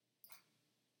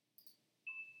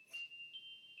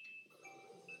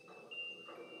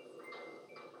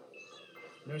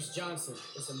Nurse Johnson,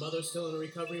 is the mother still in the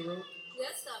recovery room?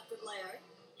 Yes, Dr. Blair.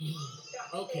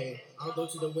 Okay, I'll go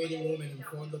to the waiting room and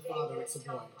inform the father it's a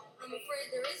boy. I'm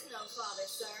afraid there is no father,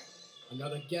 sir.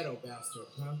 Another ghetto bastard,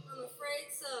 huh? I'm afraid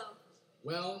so.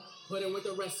 Well, put him with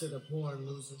the rest of the born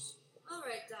losers. All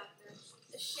right, Doctor.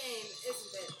 A shame,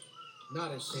 isn't it?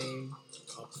 Not a shame,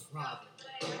 a problem.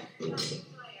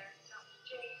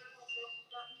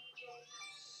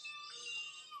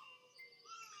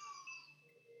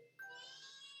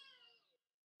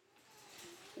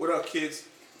 What up, kids?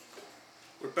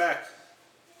 We're back.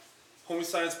 Homie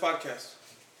Science Podcast.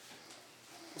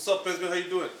 What's up, Bisbee? How you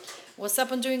doing? What's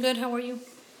up? I'm doing good. How are you?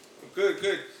 Good,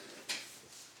 good.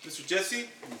 Mr. Jesse?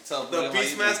 What's up, The bro? How you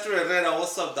Beastmaster Herrera.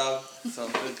 What's up, dog? doing? So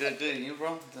good. And you,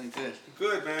 bro? Doing good.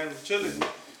 Good, man. We're chilling.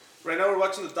 Right now we're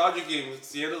watching the Dodger game.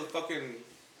 It's the end of the fucking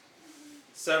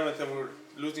 7th and we're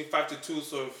losing 5-2.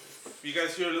 So if you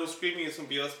guys hear a little screaming, it's going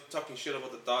to be us talking shit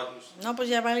about the Dodgers. No, pues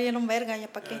ya valieron verga, ya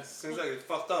pa' Yeah, qué. seems like it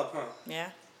fucked up, huh? Yeah.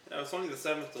 Yeah, it's only the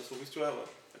 7th though, so we still have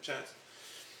a chance.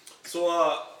 So,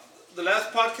 the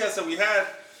last podcast that we had,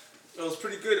 it was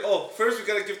pretty good. Oh, first we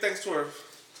gotta give thanks to our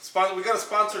sponsor. We got a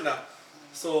sponsor now.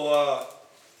 So,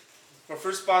 our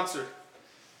first sponsor.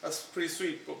 That's pretty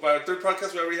sweet. But by our third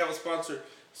podcast, we already have a sponsor.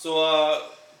 So,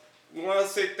 we want to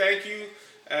say thank you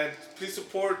and please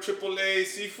support AAA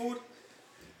Seafood.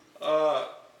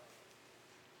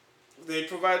 They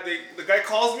provide, the guy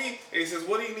calls me and he says,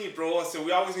 "What do you need, bro?" I said,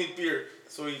 "We always need beer."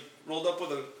 So he rolled up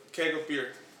with a keg of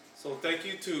beer. So thank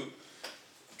you to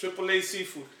AAA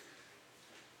Seafood.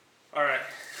 All right,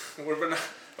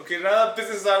 okay, now that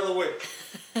business is out of the way.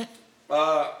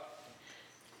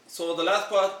 So the last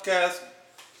podcast,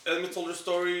 Edmund told her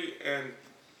story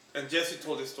and Jesse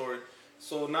told his story.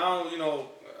 So now,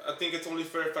 I think it's only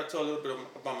fair if I tell a little bit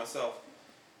about myself.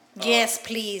 Yes,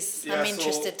 please. Yeah, I'm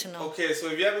interested to know. Okay, so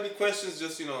if you have any questions,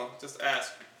 just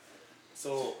ask.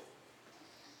 So,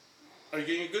 are you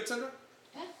getting good, Sandra?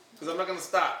 Yeah. Because I'm not going to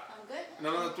stop. I'm good. And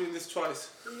I'm not doing this twice.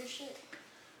 Do your shit.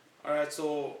 Alright,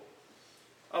 so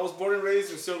I was born and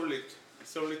raised in Silver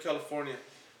Lake, California.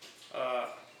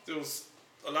 There was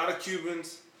a lot of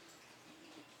Cubans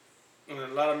and a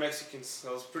lot of Mexicans.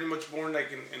 I was pretty much born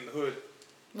like in the hood.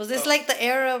 Was this like the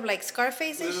era of like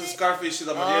Scarface and This is shit? Scarface,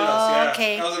 the Marielas, yeah.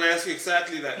 okay. I was going to ask you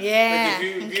exactly that. Yeah,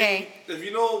 Like okay. If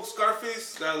you know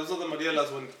Scarface, those are the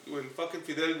Marielas when fucking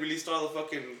Fidel released all the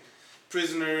fucking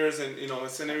prisoners and, and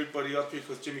sent everybody up here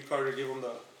because Jimmy Carter gave them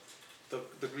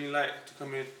the green light to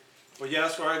come in. But yeah,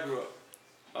 that's where I grew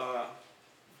up.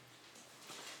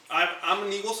 I'm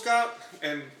an Eagle Scout,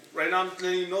 and right now I'm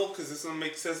letting you know because this is going to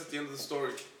make sense at the end of the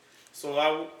story. So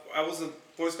I was a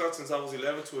Boy Scout since I was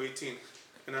 11 to 18.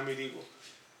 And I made Eagle.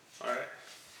 Alright.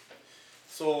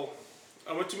 So,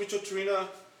 I went to Micheltorena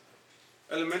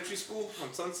Elementary School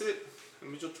on Sunset.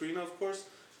 In Micheltorena, of course.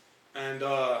 And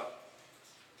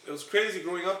it was crazy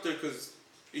growing up there because,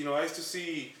 I used to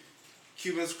see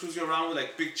Cubans cruising around with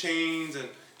like big chains and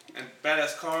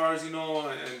badass cars, and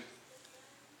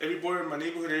every boy in my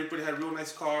neighborhood, everybody had real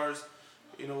nice cars.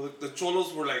 The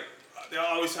cholos were like, they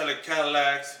always had like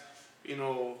Cadillacs,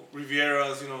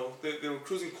 Rivieras, they were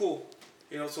cruising cool.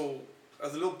 So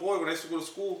as a little boy, when I used to go to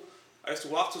school, I used to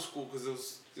walk to school because it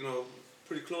was,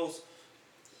 pretty close.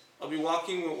 I'll be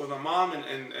walking with my mom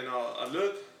and I'll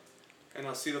look and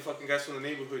I'll see the fucking guys from the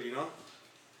neighborhood,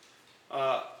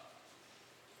 I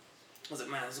was like,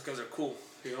 man, those guys are cool.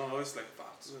 I was like, wow,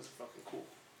 those guys are fucking cool.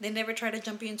 They never try to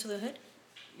jump you into the hood?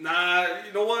 Nah,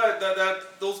 you know what?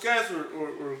 Those guys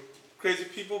were crazy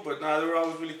people, but nah, they were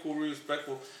always really cool, really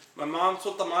respectful. My mom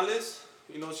sold tamales.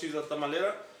 She's a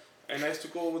tamalera. And I used to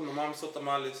go with my mom to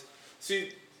tamales.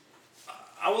 See,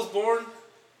 I was born,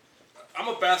 I'm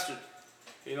a bastard.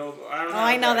 I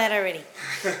know that already.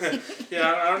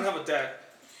 Yeah, I don't have a dad.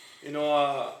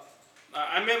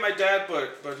 I met my dad,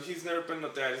 but he's never been a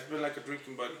dad. He's been like a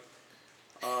drinking buddy.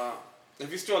 If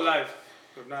he's still alive.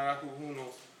 If not, who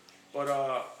knows. But,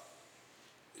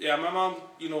 yeah, my mom,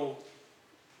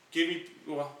 gave me,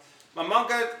 my mom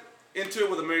got into it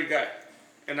with a married guy.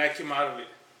 And I came out of it.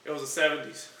 It was the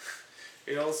 70s.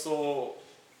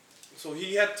 So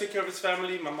he had to take care of his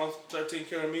family. My mom started taking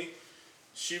care of me.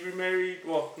 She remarried,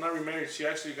 well, not remarried. She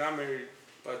actually got married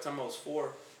by the time I was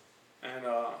 4. And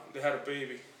they had a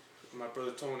baby, my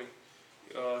brother Tony.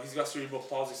 He's got cerebral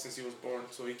palsy since he was born,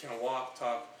 so he can't walk,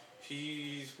 talk.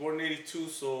 He's born in 82,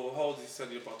 so how old is he?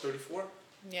 Said about 34?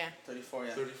 Yeah. 34,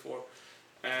 yeah. 34.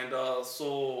 And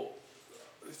so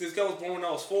this guy was born when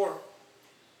I was 4.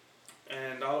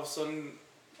 And all of a sudden,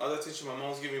 all the attention my mom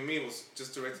was giving me was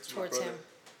just directed to Towards my brother.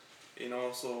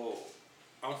 him. So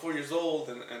I'm 4 years old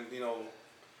and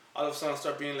all of a sudden I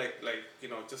start being like,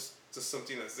 just just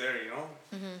something that's there, you know.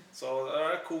 So all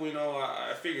right, cool, you know.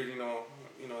 I figured, you know,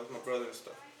 it's my brother and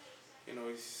stuff. You know,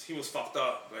 he was fucked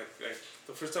up. Like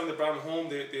the first time they brought him home,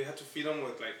 they had to feed him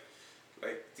with like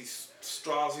these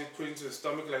straws he put into his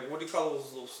stomach. Like what do you call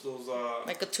those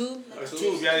Like a tube? a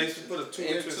tube. Yeah, they used to put a tube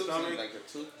into his stomach. Like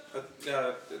a tube.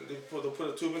 Yeah, they'll put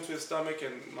a tube into his stomach,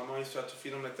 and my mom used to have to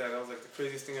feed him like that. That was like the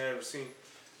craziest thing I ever seen.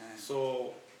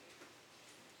 So,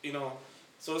 you know,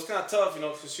 so it's kind of tough, you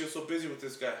know, because she was so busy with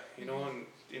this guy, you know, and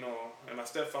and my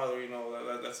stepfather, you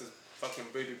know, that's his fucking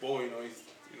baby boy, you know,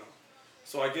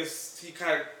 so I guess he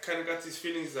kind of got these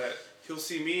feelings that he'll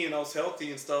see me and I was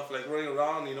healthy and stuff, like running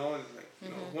around, you know, and like, you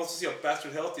know, he wants to see a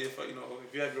bastard healthy if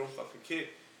if you have your own fucking kid.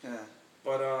 Yeah.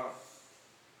 But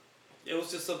it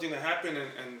was just something that happened,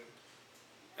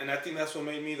 and I think that's what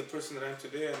made me the person that I am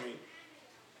today. I mean,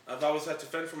 I've always had to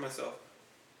fend for myself,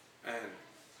 and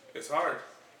it's hard,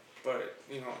 but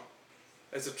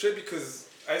it's a trip because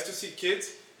I used to see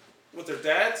kids with their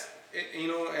dads,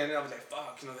 and I was like,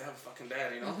 fuck, they have a fucking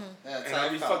dad, Yeah, and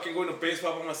I'd be fucking going to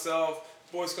baseball by myself,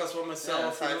 Boy Scouts by myself, yeah,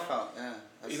 that's how I felt.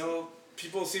 Yeah.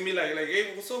 people see me like,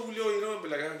 hey, what's up, Julio, be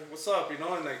like, what's up, and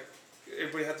like,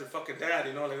 everybody had their fucking dad,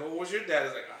 like, oh, what's your dad?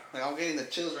 It's like, Like, I'm getting the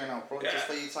chills right now, bro. Yeah. Just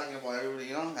like you talking about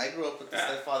everybody, I grew up with the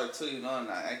stepfather too, and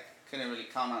I couldn't really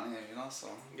count on him, so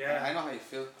Yeah. I know how you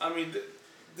feel. I mean,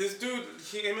 this dude,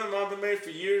 him and my mom been married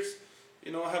for years.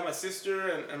 I have my sister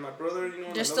and my brother.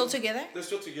 They're still together? They're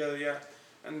still together, yeah.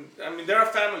 And I mean, they're a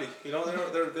family. They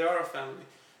are a family,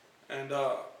 and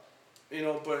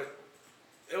but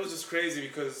it was just crazy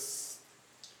because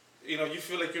you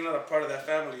feel like you're not a part of that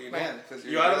family. Yeah, because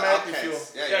you automatically feel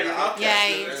you're an outcast.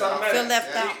 Yeah, it's automatic. feel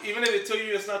left out. Even if they tell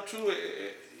you it's not true,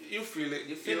 you feel it.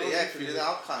 You feel it, yeah, because you're the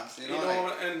outcast.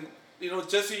 And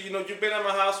Jesse, you've been at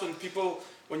my house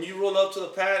when you roll up to the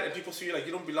pad and people see you like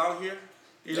you don't belong here.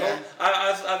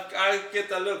 I get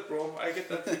that look, bro. I get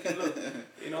that freaking look.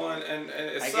 And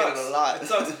it sucks. I get it a lot. It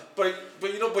sucks. But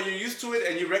you're used to it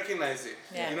and you recognize it.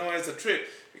 Yeah. It's a trip.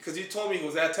 Because he told me, he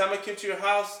goes, that time I came to your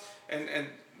house and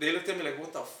they looked at me like,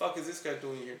 what the fuck is this guy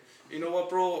doing here? You know what,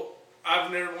 bro?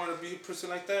 I've never wanted to be a person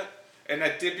like that. And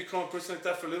I did become a person like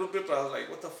that for a little bit, but I was like,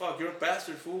 what the fuck? You're a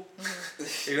bastard, fool.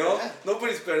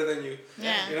 Nobody's better than you.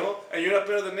 Yeah. And you're not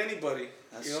better than anybody.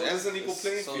 It's an equal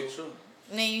playing so field. True.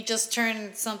 And then you just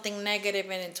turn something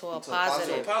negative into a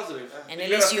positive. Positive. And You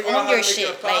at least gotta you figure out own how your to make it shit.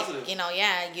 a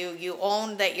positive. You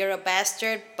own that you're a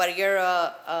bastard, but you're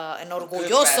an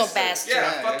orgulloso bastard.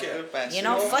 Yeah, fuck good it. bastard.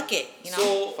 Fuck it.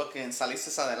 So, fucking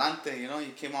saliste adelante,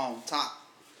 you came out on top.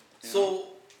 So,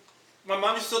 my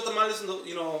mom used to sell tamales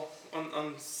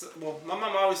my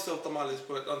mom always sold tamales,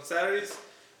 but on Saturdays,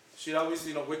 she'd always,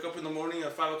 wake up in the morning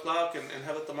at 5 o'clock and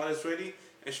have the tamales ready,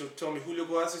 and she would tell me, Julio,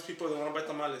 go ask these people if they want to buy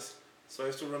tamales. So I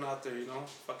used to run out there,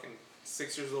 fucking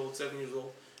 6 years old, 7 years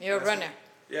old. You're a runner.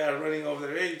 Running over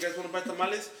there. Hey, you guys want to buy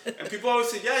tamales? And people always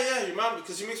say, yeah, your mom,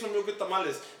 because she makes some real good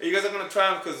tamales. And you guys are going to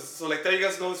try them, so like that you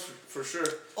guys know it's for sure.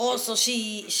 Oh, so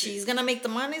she's going to make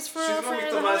tamales for us? She's going to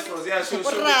make tamales for us. Yeah, she'll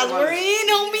make Raspberry,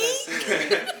 know me?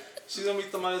 She's going to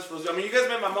make tamales for us. I mean, you guys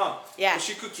met my mom. Yeah. But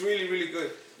she cooks really, really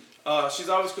good. She's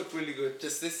always cooked really good.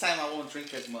 Just this time I won't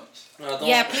drink as much.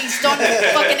 Yeah, please don't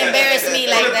fucking embarrass me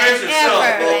like that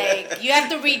ever. Like, you have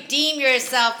to redeem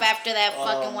yourself after that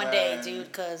fucking one day,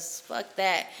 dude, because fuck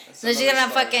that. So she's gonna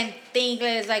fucking think,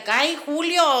 it's like, ay,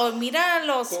 Julio, mira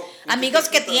los amigos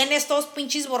que tienes, todos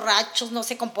pinches borrachos, no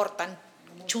se comportan.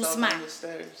 Chusma.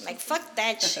 Like, fuck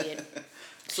that shit.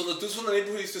 So the dudes from the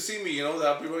neighborhood used to see me, that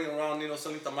I'd be running around,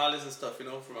 selling tamales and stuff,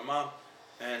 for my mom.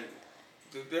 And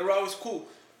they were always cool.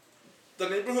 The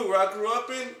neighborhood where I grew up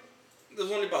in, there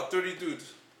was only about 30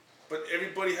 dudes. But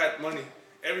everybody had money.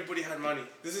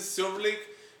 This is Silver Lake,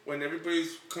 when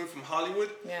everybody's coming from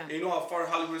Hollywood. Yeah. And you know how far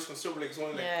Hollywood is from Silver Lake? It's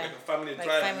only like a 5-minute like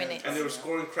drive. 5 minutes. And they were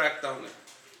scoring crack down there.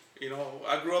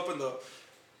 I grew up in the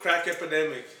crack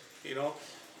epidemic,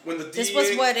 When the DEA... This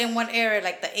was what, in what era?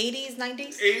 Like the 80s,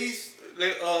 90s? 80s,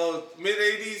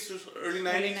 mid-80s, early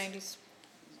 90s. Early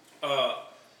 90s.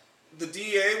 The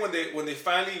DEA, when they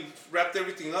finally wrapped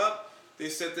everything up, they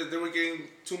said that they were getting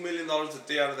 $2 million a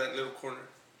day out of that little corner.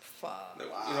 Fuck.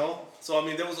 Wow. So, I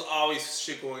mean, there was always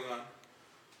shit going on.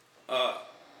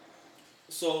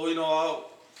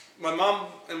 My mom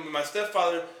and my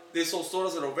stepfather, they sold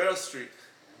sodas at Overa Street.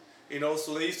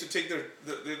 So they used to take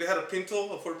they had a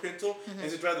Ford Pinto, and they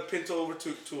used to drive the Pinto over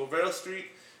to Overa Street,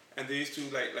 and they used to,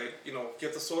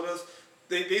 get the sodas.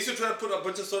 They used to try to put a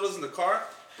bunch of sodas in the car,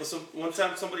 but one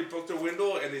time somebody broke their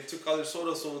window and they took all their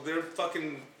sodas, so their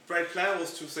fucking bright plan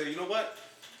was to say, you know what,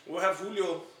 we'll have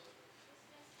Julio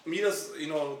meet us,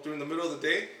 during the middle of the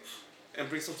day and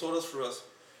bring some sodas for us.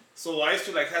 So I used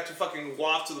to like have to fucking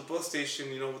walk to the bus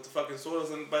station, you know, with the fucking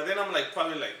sodas. And by then I'm like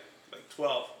probably like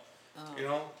 12, you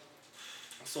know.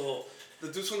 So the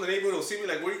dudes from the neighborhood will see me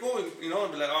like, where you going? You know,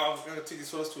 and be like, oh, I'm gonna take these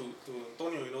sodas to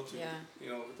Antonio, you know, you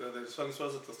know, the selling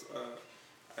sodas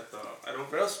at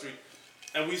Rivera Street.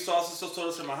 And we used to also sell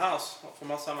sodas from my house,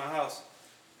 from outside my house,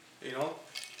 you know.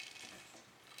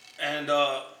 And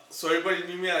so everybody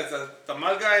knew me as the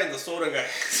tamal guy and the soda guy,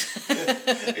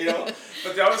 you know.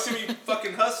 But they always see me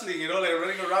fucking hustling, you know, like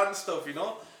running around and stuff, you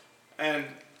know. And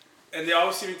they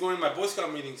always see me going to my Boy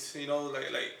Scout meetings, you know, like,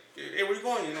 hey, where you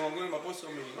going? You know, I'm going to my Boy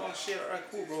Scout meeting. Oh shit, all right,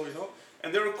 cool, bro, you know.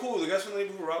 And they were cool. The guys from the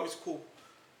neighborhood were always cool.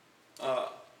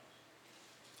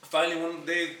 Finally, one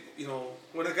day, you know,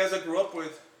 one of the guys I grew up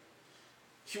with,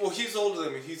 he's older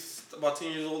than me. He's about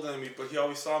 10 years older than me, but he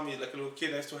always saw me like a little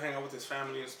kid. I used to hang out with his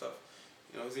family and stuff.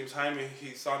 You know, his name's Jaime.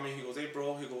 He saw me. He goes, hey,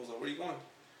 bro. He goes, where you going?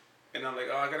 And I'm like,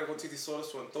 oh, I got to go take these sodas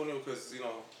to Antonio because, you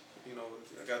know,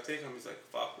 I got to take him. He's like,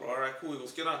 fuck, bro. All right, cool. He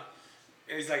goes, get on.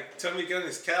 And he's like, tell me to get in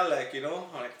his Cadillac, you know?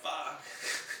 I'm like, fuck.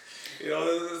 You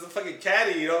know, there's a fucking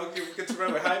caddy, you know? Get to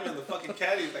ride with Jaime in the fucking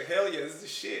caddy. He's like, hell yeah, this is the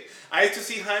shit. I used to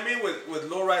see Jaime with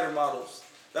lowrider models.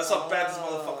 That's how bad this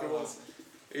motherfucker was.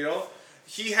 You know?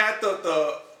 He had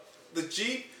the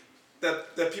Jeep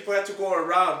that people had to go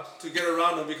around to get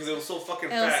around him because it was so fucking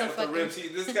fat with the rims.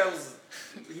 This guy was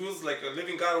like a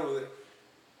living god over there.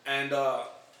 And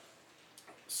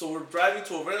so we're driving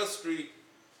to Rivera Street,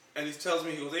 and he tells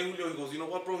me, he goes, hey Julio, he goes, you know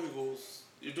what, bro? He goes,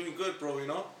 you're doing good, bro, you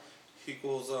know? He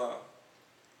goes,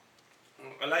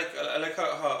 I like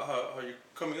how you're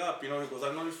coming up, you know? He goes,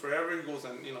 I've known you forever. He goes,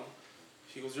 and you know,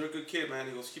 he goes, you're a good kid, man.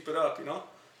 He goes, keep it up, you know?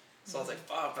 So I was like,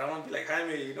 fuck, but I want to be like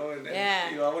Jaime, you know? And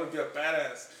you know, I want to be a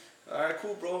badass. All right,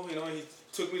 cool, bro. You know, he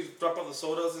took me to drop off the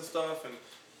sodas and stuff, and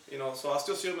you know, so I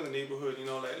still see him in the neighborhood. You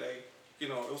know, like you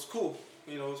know, it was cool.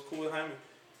 You know, it was cool with Jaime.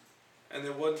 And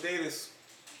then one day, this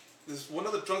one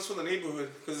of the drunks from the neighborhood,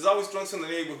 because there's always drunks in the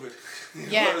neighborhood.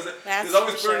 There's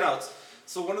always burnouts. Sure.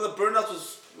 So one of the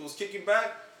burnouts was kicking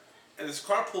back, and his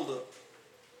car pulled up,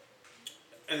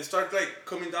 and it started like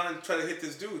coming down and trying to hit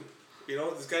this dude. You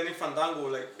know, this guy named Fandango,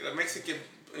 like a Mexican,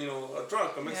 you know,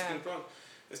 a Mexican drunk.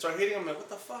 They start hitting him. I'm like, what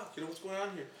the fuck? You know, what's going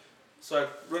on here? So I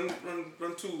run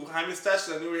to Jaime's stash.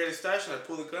 I knew we had his stash, and I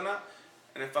pulled the gun out,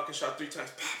 and I fucking shot 3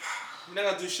 times. I'm not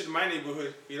gonna do shit in my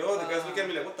neighborhood. You know, the guys look at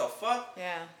me like, what the fuck?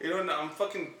 Yeah. You know, and I'm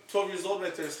fucking 12 years old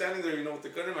right there, standing there, you know, with the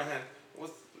gun in my hand.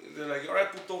 They're like, all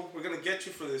right, puto, we're gonna get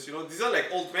you for this. You know, these are like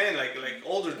old men, like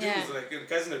older dudes, like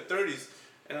guys in their 30s.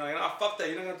 And I'm like, nah, fuck that.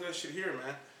 You're not gonna do that shit here,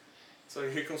 man. So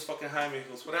here comes fucking Jaime. He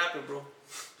goes, what happened, bro?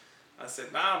 I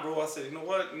said, nah, bro. I said, you know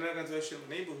what? You're not gonna do that shit in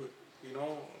my neighborhood. You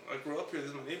know, I grew up here. This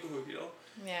is my neighborhood, you know?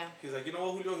 Yeah. He's like, you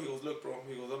know what, Julio? He goes, look, bro.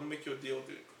 He goes, I'm gonna make you a deal,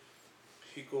 dude.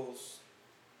 He goes,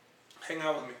 hang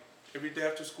out with me. Every day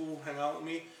after school, hang out with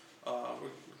me.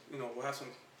 We'll have some,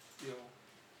 you know,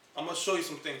 I'm gonna show you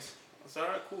some things. I said, all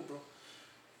right, cool, bro.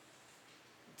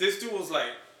 This dude was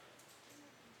like,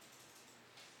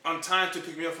 on time to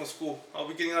pick me up from school. I'll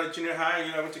be getting out of junior high.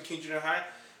 You know, I went to King Junior High.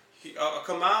 I'll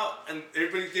come out, and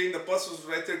everybody getting the bus was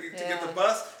right there to get the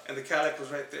bus, and the Cadillac was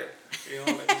right there. You know,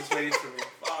 like just waiting for me.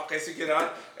 Fuck, I used to get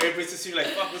out. Everybody used to see me like,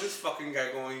 fuck, where's this fucking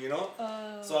guy going, you know?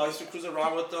 So I used to cruise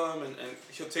around with them, and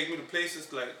he'll take me to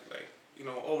places like you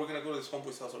know, oh, we're going to go to this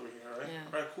homeboy's house over here, all right? Yeah.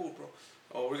 All right, cool, bro.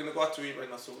 Oh, we're going to go out to eat right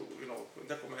now, so, you know,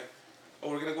 oh,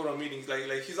 we're going to go to a meeting.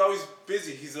 Like he's always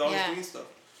busy. He's always doing stuff.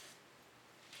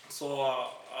 So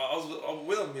I was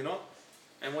with him, you know?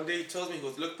 And one day he tells me, he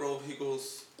goes, look, bro, he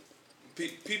goes,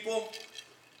 people,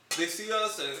 they see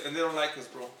us and they don't like us,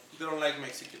 bro. They don't like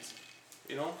Mexicans,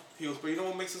 you know? He goes, but you know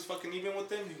what makes us fucking even with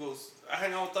them? He goes, I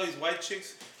hang out with all these white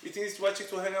chicks. You think these white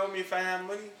chicks will hang out with me if I have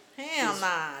money? Hell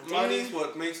nah, dude. Money's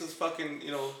what makes us fucking,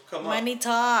 you know, come up. Money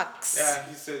talks. Yeah,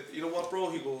 he said, you know what,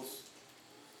 bro? He goes,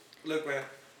 look, man.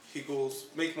 He goes,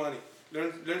 make money.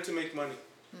 Learn to make money.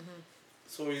 Mm-hmm.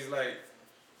 So he's like,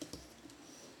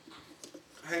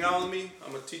 hang out with me.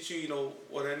 I'm gonna teach you, you know,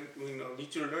 what I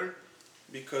need you to learn,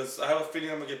 because I have a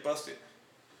feeling I'm gonna get busted.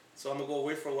 So I'm gonna go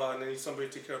away for a while and I need somebody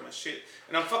to take care of my shit.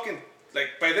 And I'm fucking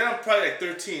like, by then I'm probably like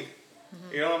 13.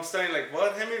 Mm-hmm. You know, I'm starting like,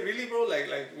 what, Henry, really, bro? Like,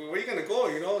 where are you gonna go?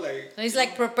 You know, like. So he's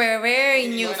like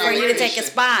preparing you for you to take a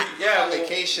spot. Yeah,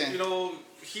 vacation. You know,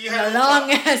 he had a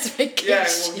long ass vacation. Yeah,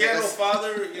 well, he had no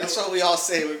father. That's what we all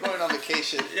say. We're going on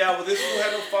vacation. Yeah, well, this fool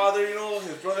had no father. You know,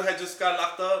 his brother had just got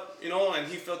locked up. You know, and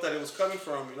he felt that it was coming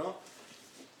from him. You know,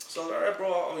 so I was like, all right,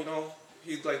 bro. You know,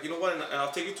 he's like, you know what? And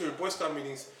I'll take you to your Boy Scout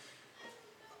meetings.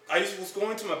 I was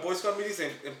going to my Boy Scout meetings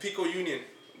in Pico Union.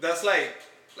 That's like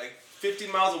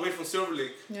 15 miles away from Silver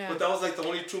Lake. Yeah. But that was like the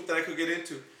only troop that I could get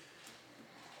into.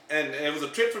 And it was a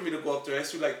trip for me to go up there. I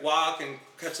used to like walk and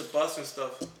catch a bus and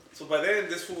stuff. So by then,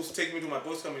 this fool was taking me to my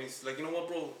Boy Scout meeting. He's like, you know what,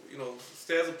 bro? You know,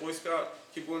 stay as a Boy Scout.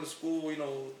 Keep going to school. You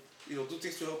know, do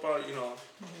things to help out. You know,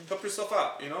 help yourself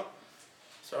out. You know.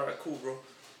 So all right, cool, bro.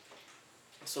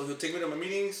 So he'll take me to my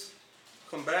meetings,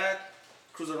 come back,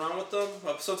 cruise around with them.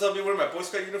 Sometimes I'll be wearing my Boy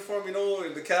Scout uniform, you know,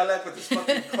 in the Cadillac with this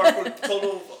fucking cardboard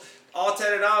total all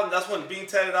tatted out, and that's when being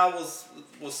tatted out was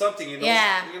something, you know.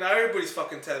 Yeah. You know, everybody's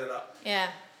fucking tatted out.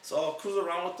 Yeah. So I'll cruise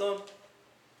around with them,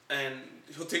 and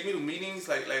he'll take me to meetings.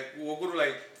 Like we'll go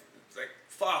to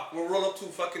we'll roll up to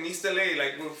fucking East LA,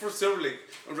 like we're for Silver Lake.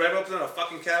 We'll drive up to a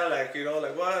fucking Cadillac, you know,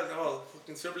 like what? Oh,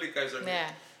 fucking Silver Lake guys are here. Yeah.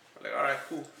 I'm like, all right,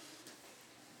 cool.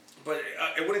 But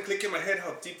it wouldn't click in my head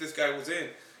how deep this guy was in,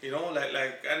 you know,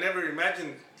 like I never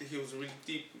imagined that he was really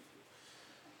deep.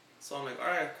 So I'm like, all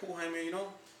right, cool, Jaime, you know,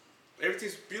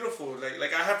 everything's beautiful.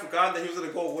 Like I had forgotten that he was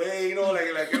gonna go away, you know,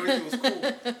 like everything was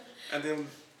cool. And then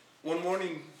one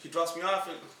morning he drops me off.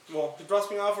 He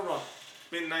drops me off around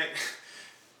midnight,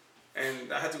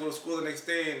 and I had to go to school the next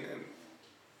day, and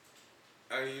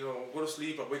I go to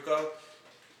sleep. I wake up,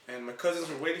 and my cousins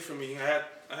were waiting for me. I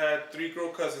had 3 girl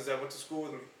cousins that went to school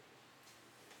with me.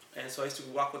 And so I used to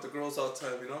walk with the girls all the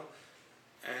time, you know.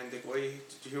 And they go, hey,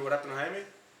 did you hear what happened to Jaime?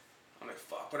 I'm like,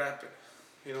 fuck, what happened?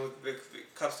 You know, the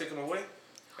cops take him away?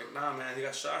 Like, nah, man, he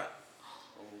got shot.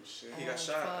 Oh, shit. He got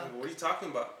shot. I go, what are you talking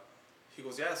about? He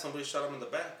goes, yeah, somebody shot him in the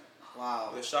back. Wow.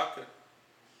 With a shotgun.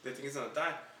 They think he's gonna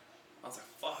die. I was like,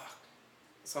 fuck.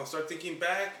 So I start thinking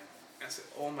back, and I said,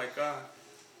 oh my God.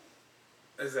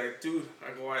 It's like, dude,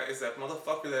 I go, it's that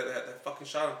motherfucker that fucking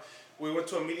shot him. We went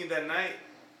to a meeting that night,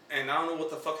 and I don't know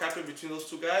what the fuck happened between those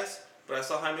 2 guys, but I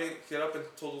saw Jaime get up and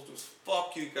told those dudes,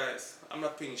 fuck you guys, I'm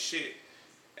not paying shit.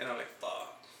 And I'm like,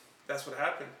 fuck, that's what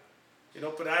happened. You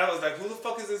know, but I was like, who the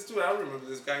fuck is this dude? I don't remember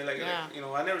this guy. Like, you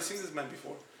know, I never seen this man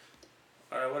before.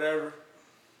 All right, whatever.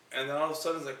 And then all of a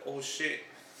sudden, it's like, oh shit.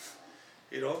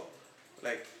 You know,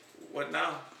 like, what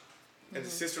now? And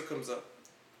his sister comes up.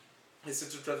 His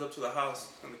sister drives up to the house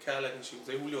in the Cadillac, and she goes,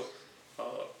 hey, Julio,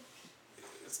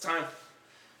 it's time.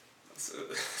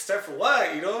 It's time for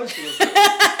what, you know? She was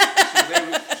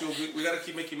we gotta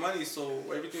keep making money, so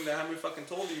everything that Jaime fucking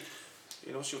told you,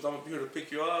 you know, she was, I'm gonna be here to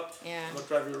pick you up, I'm gonna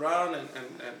drive you around, and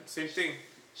same thing.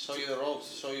 Show you the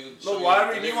ropes, No, I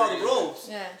already knew all the ropes.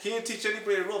 Yeah. He didn't teach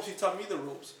anybody the ropes, he taught me the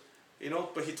ropes. You know,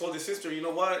 but he told his sister, you know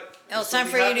what? It's time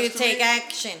for you to take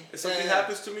action. If something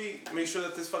happens to me, make sure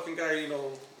that this fucking guy, you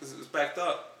know, is backed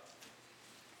up.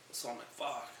 So I'm like,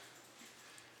 fuck.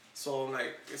 So I'm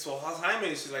like, so how's Jaime?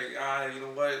 And she's like, you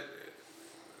know what?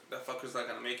 That fucker's not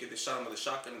gonna make it. They shot him with a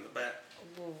shotgun in the back.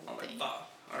 Ooh, I'm like, fuck.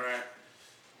 All right.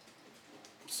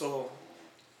 So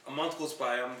a month goes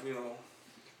by. I'm, you know,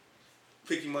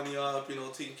 picking money up, you know,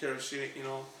 taking care of shit, you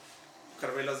know.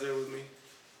 Carvela's there with me.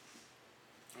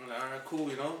 I'm like, all right, cool,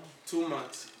 you know. 2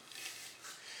 months.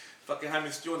 Fucking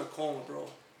Jaime's still in a coma, bro.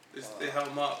 They have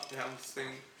him up. They have him staying.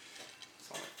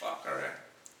 So I'm like, fuck, all right.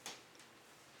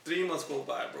 3 months go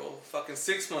by, bro. Fucking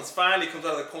 6 months. Finally comes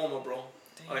out of the coma, bro.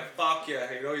 Damn. I'm like, fuck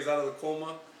yeah. You know, he's out of the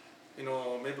coma. You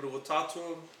know, maybe we'll talk to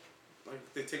him.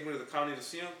 Like, they take me to the county to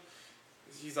see him.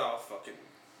 He's all fucking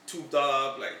tubed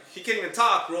up. Like, he can't even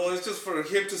talk, bro. It's just for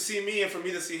him to see me and for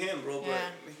me to see him, bro. But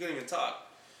he couldn't even talk.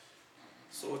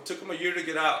 So it took him a year to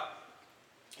get out.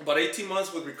 About 18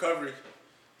 months with recovery.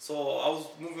 So I was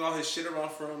moving all his shit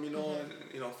around for him, you know, and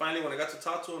you know, finally when I got to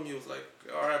talk to him, he was like,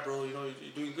 all right, bro, you know,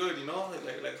 you're doing good, you know,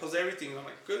 like how's everything? And I'm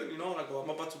like, good, you know, I go, I'm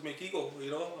about to make Eagle, you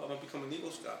know, I'm gonna become an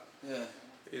Eagle Scout. Yeah.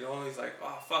 You know, and he's like,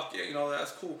 oh, fuck yeah, you know,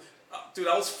 that's cool. Dude,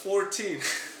 I was 14.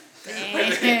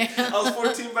 I was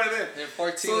 14 by then. You're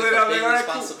 14 so with then a I'm big like, all right,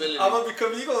 responsibility. cool. I'm gonna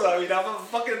become Eagle, I mean, I'm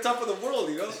fucking on top of the world,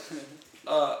 you know.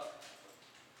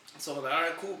 So I'm like, all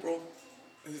right, cool, bro.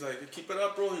 And he's like, keep it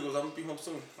up, bro. He goes, I'm gonna be home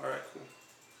soon. All right, cool.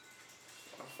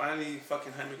 Finally,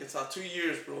 fucking Jaime gets out. 2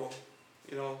 years, bro.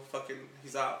 You know, fucking,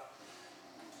 he's out.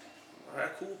 All right,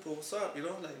 cool, bro. What's up? You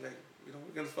know, like, you know,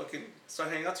 we're gonna fucking start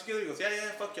hanging out together. He goes, yeah,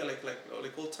 fuck yeah,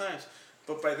 like old times.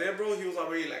 But by then, bro, he was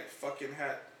already like fucking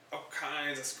had all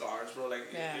kinds of scars, bro. Like,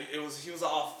 he was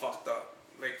all fucked up,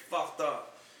 like fucked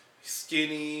up,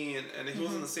 skinny, and he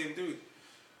wasn't the same dude.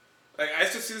 Like, I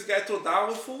used to see this guy throw down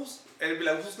with fools, and he'd be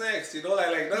like, who's next? You know,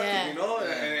 like nothing, you know?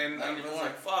 And I was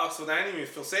like, fuck, so then I didn't even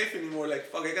feel safe anymore. Like,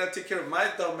 fuck, I gotta take care of my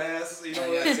dumb ass, you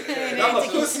know? And I'm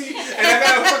a pussy, and I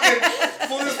gotta fucking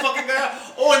pull this fucking guy out.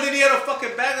 Oh, and then he had a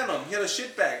fucking bag on him. He had a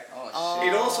shit bag. Oh, shit.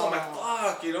 You know, so I'm like,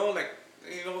 fuck, you know, like,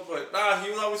 you know, but nah, he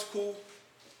was always cool.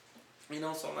 You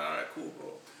know, so I'm like, alright, cool, bro.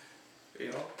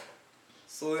 You know?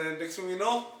 So then next thing we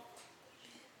know,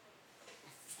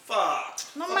 fuck.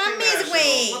 No Fucking mames, national.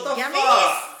 güey. What the Ya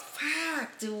fuck? ves.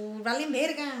 Fuck, dude. Vale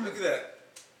verga. Look at that.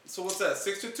 So what's that?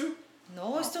 6 to 2?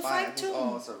 No, it's still 5-2.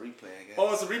 Oh, it's a replay, I guess.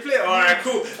 Oh, it's a replay? Alright,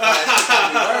 cool. That shit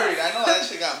got me worried. I know that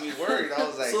shit got me worried. I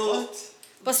was like, what?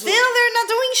 But still, they're not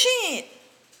doing shit.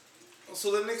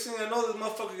 So the next thing I know, this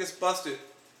motherfucker gets busted.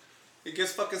 He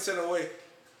gets fucking sent away.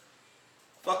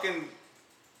 Fucking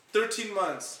 13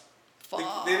 months. They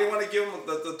didn't want to give him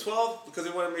the 12 because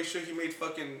they want to make sure he made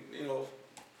fucking,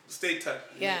 state time.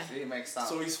 Yeah. He makes sense.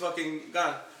 So he's fucking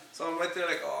gone. So I'm right there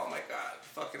like, oh my god,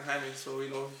 fucking Jaime. So,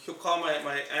 he'll call my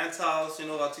aunt's house,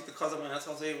 I'll take the calls at my aunt's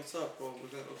house. Hey, what's up, bro? We're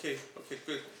gonna, okay,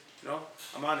 good.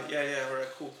 I'm on it. Yeah,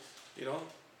 alright, cool.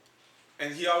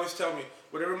 And he always tell me,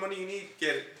 whatever money you need,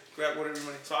 get it. Grab whatever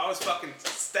money. So I was fucking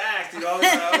stacked, I always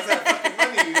had fucking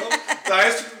money, The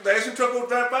ice cream truck will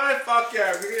drive by, fuck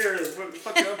yeah, here,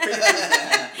 fucking I'm paying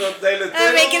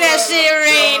I'm making that shit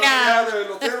rain now. Yeah, the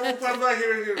elote will pass by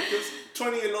here, just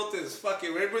 20 elotes, fuck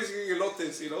it, everybody's getting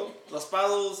elotes, Los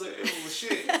Palos, it was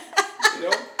shit, I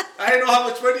didn't know how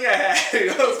much money I had,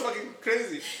 it was fucking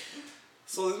crazy.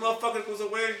 So this motherfucker goes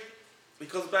away, he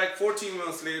comes back 14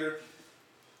 months later,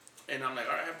 and I'm like,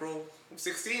 alright, bro, I'm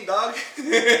 16, dog.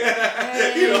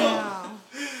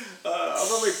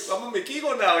 I'm gonna make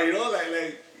ego now,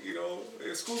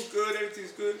 school's good,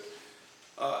 everything's good.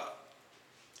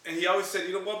 And he always said,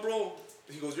 you know what, bro?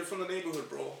 He goes, you're from the neighborhood,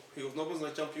 bro. He goes, nobody's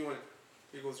gonna jump you in.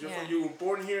 He goes, you were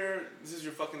born here, this is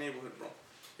your fucking neighborhood, bro.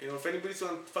 If anybody's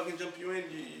gonna fucking jump you in,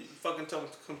 you fucking tell them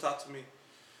to come talk to me.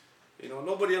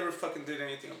 Nobody ever fucking did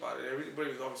anything about it.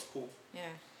 Everybody was always cool.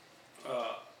 Yeah.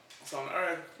 So I'm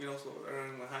alright, so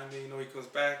Aaron behind me, he comes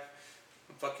back.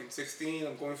 I'm fucking 16,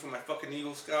 I'm going for my fucking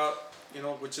Eagle Scout,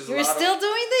 which is You're still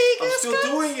doing the Eagle Scout? I'm still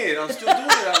doing it.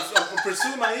 I'm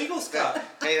pursuing my Eagle Scout.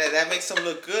 Hey, that makes him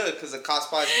look good because the cops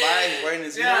passed by, he's wearing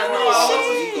his uniform.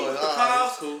 Eagle. The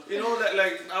cops, cool.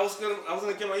 I was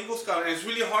gonna get my Eagle Scout, and it's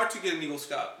really hard to get an Eagle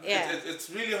Scout. Yeah. It's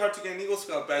really hard to get an Eagle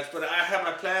Scout badge, but I had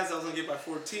my plans. I was gonna get by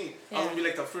 14. I was gonna be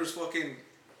like the first fucking,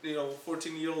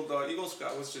 14-year-old Eagle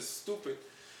Scout. It was just stupid.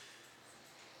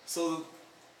 So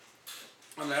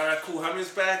I'm like, alright, cool. Jaime's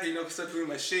back, I start doing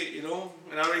my shit, And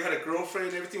I already had a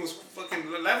girlfriend. Everything was fucking,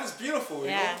 life was beautiful, you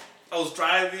know. I was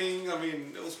driving.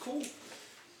 It was cool.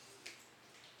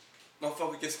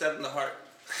 Motherfucker gets stabbed in the heart.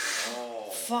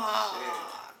 Oh. Fuck.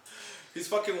 Shit. He's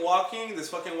fucking walking. This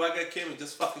fucking white guy came and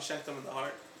just fucking shanked him in the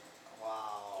heart.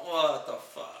 Wow. What the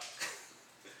fuck?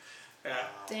 Yeah.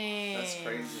 Wow. Damn. That's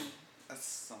crazy. That's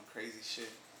some crazy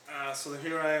shit. So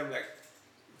here I am, like,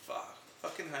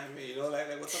 fucking Jaime, like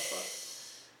what the fuck?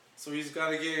 So he's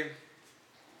got to get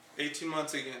 18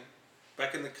 months again,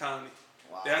 back in the county.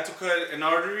 Wow. They had to cut an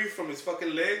artery from his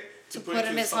fucking leg to put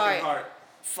into his fucking heart.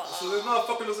 Fuck. So this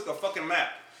motherfucker looks like a fucking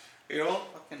map,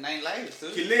 Fucking 9 lives,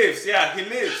 dude. He lives, he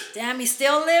lives. Damn, he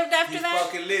still lived after that? He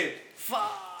fucking lived.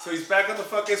 Fuck. So he's back on the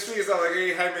fucking streets. I'm like,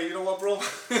 hey, Jaime, you know what, bro? I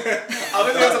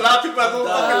mean, there's a lot of people that don't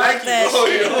fucking like you, bro,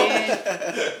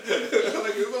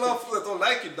 Like, there's a lot of people that don't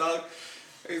like you, dog.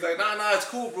 And he's like, nah, it's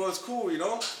cool, bro, it's cool, And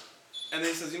then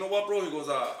he says, you know what, bro? He goes,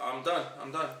 I'm done.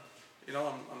 I'm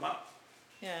out.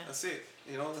 Yeah. That's it.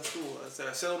 That's cool. I said,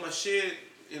 I settled my shit.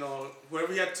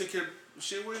 Whoever he had to take care of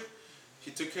shit with,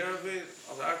 he took care of it.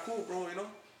 I was like, alright, cool, bro,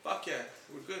 Fuck yeah,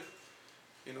 we're good.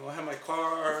 I had my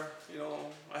car,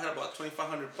 I had about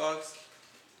 $2,500.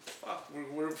 Fuck,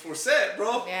 we're set,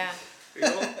 bro. Yeah.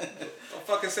 I'm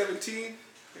fucking 17,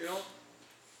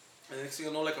 And next thing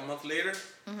you know, like a month later,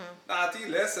 I think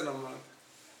less than a month.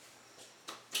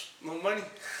 No money.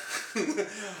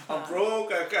 I'm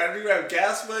broke. I don't even have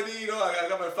gas money. I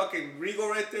got my fucking Regal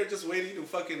right there just waiting to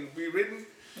fucking be ridden.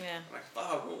 Yeah. I'm like,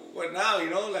 fuck, what now?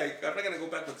 Like, I'm not going to go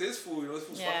back with this fool. This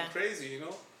fool's fucking crazy,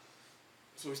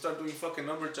 So we start doing fucking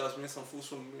number jobs. We met some fools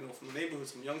from, from the neighborhood,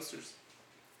 some youngsters.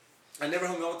 I never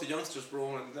hung out with the youngsters,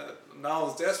 bro. And now I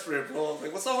was desperate, bro.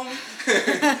 Like, what's up,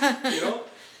 homie?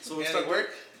 So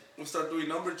we start doing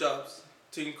number jobs,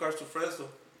 taking cars to Fresno.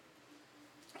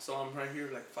 So I'm right here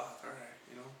like, fuck,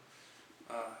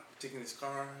 alright, taking this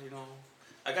car,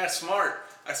 I got smart.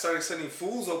 I started sending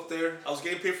fools up there. I was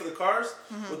getting paid for the cars.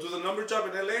 We'll do the number job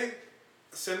in LA,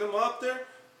 send them up there.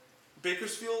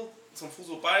 Bakersfield, some fools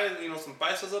will buy it, some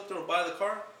paisas up there will buy the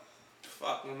car.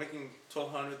 Fuck, we're making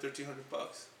 $1,200,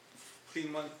 $1,300.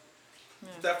 Clean money.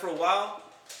 Did that for a while.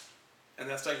 And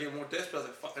then I started getting more desperate. I was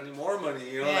like, fuck, I need more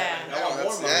money, I want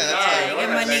more money. You get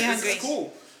money hungry. This is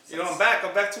cool. I'm back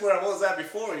to where I was at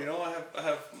before, I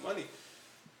have money.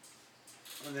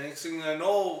 And the next thing I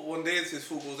know, one day this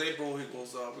fool goes, hey bro, he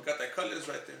goes, we got that cutlass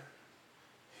right there.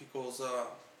 He goes,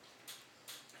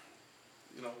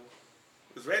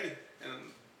 it's ready.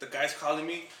 And the guy's calling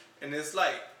me, and it's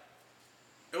like,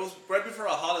 it was right before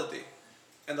a holiday.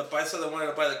 And the paisa that wanted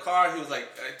to buy the car, he was like,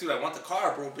 dude, I want the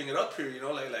car, bro, bring it up here,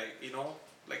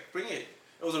 Like, bring it.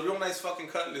 It was a real nice fucking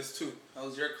Cutlass, too. That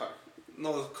was your car.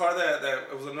 No, the car that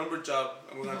it was a number job,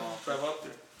 and we're gonna drive up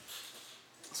there.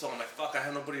 So I'm like, fuck, I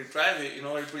have nobody to drive it. You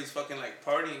know, everybody's fucking like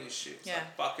partying and shit. So Yeah.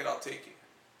 fuck it, I'll take it.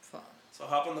 Fuck. So I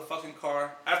hop on the fucking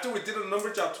car. After we did a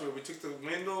number job to it, we took the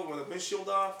window with the windshield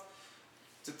off,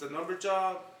 did the number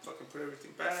job, fucking put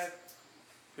everything back.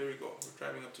 Here we go. We're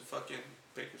driving up to fucking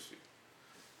Bakersfield.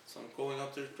 So I'm going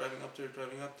up there, driving up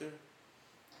there.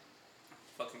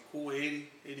 Fucking cool, 80,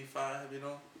 85, you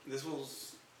know. This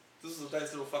was a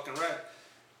nice little fucking ride.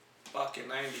 Fucking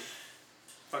 90.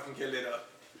 Fucking get lit up.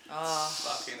 Oh.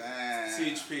 Fucking Damn.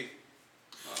 CHP.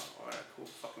 Oh, alright, cool.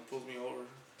 Fucking pulls me over.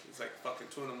 It's like fucking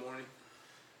 2 in the morning.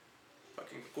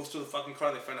 Fucking goes to the fucking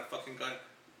car, they find a fucking gun.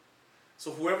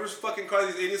 So whoever's fucking car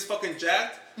these idiots fucking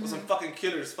jacked was some fucking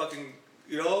killers, fucking,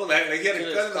 you know, like he had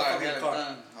a gun in the fucking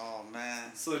car. Oh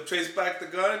man. So they traced back the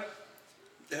gun.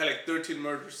 They had like 13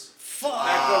 murders. Fuck.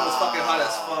 That gun was fucking hot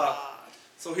as fuck.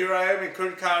 So here I am in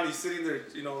Kern County, sitting there,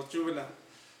 you know, juvenile.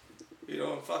 You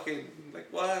know, fucking, like,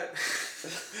 what?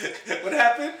 What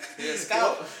happened? You're a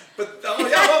scout. You know? But, oh,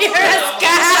 yeah, You're a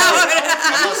scout.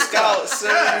 I'm a scout, sir.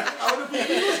 Yeah, I want to be a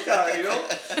Eagle Scout, you know?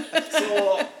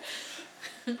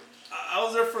 So, I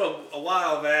was there for a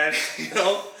while, man, you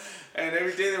know? And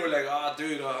every day they were like, oh,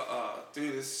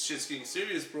 dude, this shit's getting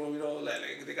serious, bro, you know?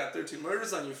 Like they got 13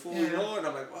 murders on you, fool, you know? And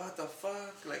I'm like, what the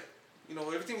fuck? Like, you know,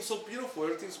 everything was so beautiful,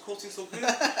 everything's coasting so good.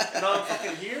 And now I'm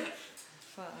fucking here?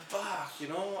 Fuck, you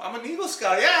know? I'm an Eagle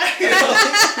Scout, yeah, you know?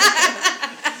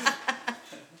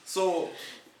 So,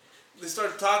 they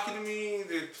started talking to me.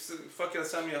 They fucking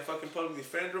assigned me a fucking public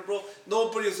defender, bro.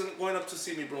 Nobody was going up to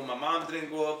see me, bro. My mom didn't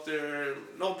go up there.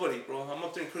 Nobody, bro. I'm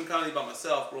up there in Kern County by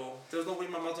myself, bro. There's no way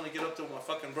my mom's gonna get up there with my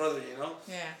fucking brother, you know?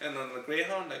 Yeah. And on the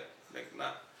Greyhound, like,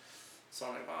 nah. So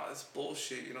I'm like, wow, this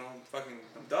bullshit, you know?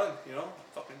 I'm done, you know?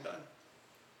 I'm fucking done.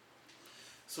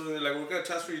 So they're like, we're gonna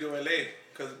transfer you to LA,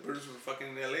 because the birds were fucking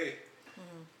in LA.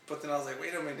 But then I was like,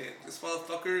 wait a minute, this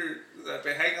motherfucker that I've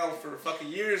been hanging out for fucking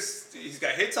years, he's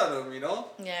got hits on him, you know?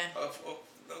 Yeah.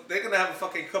 They're gonna have a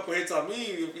fucking couple hits on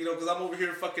me, you know, because I'm over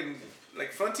here fucking,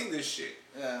 like, fronting this shit.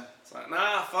 Yeah. So like,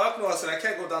 nah, fuck no. I said, I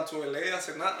can't go down to LA. I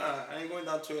said, nah, I ain't going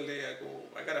down to LA.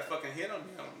 I got a fucking hit on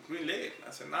me. I'm green lit.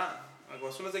 I said, nah. I go,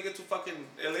 as soon as I get to fucking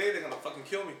LA, they're gonna fucking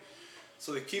kill me.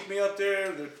 So they keep me up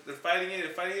there, they're fighting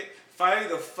it. Finally,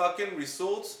 the fucking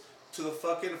results to the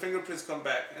fucking fingerprints come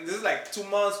back. And this is like 2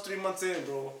 months, 3 months in,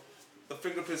 bro. The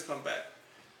fingerprints come back.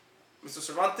 Mr.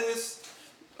 Cervantes,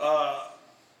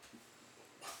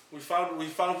 we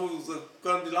found who the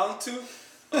gun belonged to.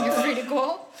 You're free to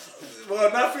go?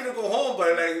 Well, not free to go home,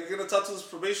 but like you're gonna talk to this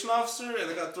probation officer, and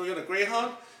they're gonna throw you in a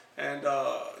Greyhound, and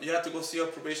you have to go see a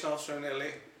probation officer in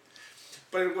LA.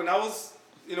 But when I was,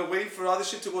 you know, waiting for all this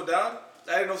shit to go down,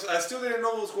 I still didn't know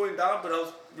what was going down, but I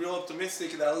was real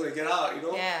optimistic that I was gonna get out, you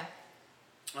know. Yeah.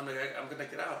 I'm like, I'm gonna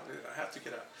get out. I have to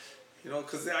get out, you know,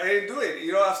 because I didn't do it.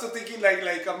 You know, I'm still thinking like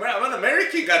I'm an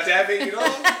American, goddammit, you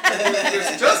know.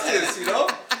 There's justice, you know.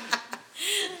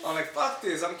 I'm like, fuck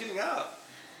this, I'm getting out.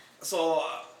 So,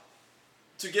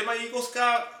 to get my Eagle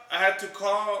Scout, I had to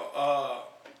call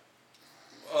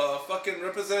fucking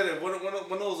representative, one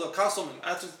of those councilmen. I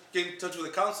had to get in touch with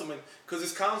the councilman, because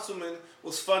this councilman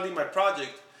was funding my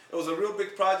project. It was a real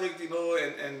big project, you know,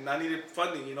 and I needed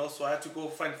funding, you know, so I had to go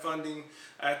find funding.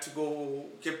 I had to go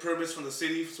get permits from the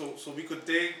city so we could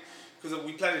dig, because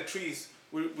we planted trees.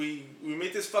 We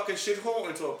made this fucking shithole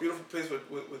into a beautiful place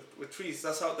with trees.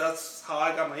 That's how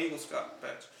I got my Eagle Scout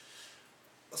badge.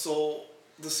 So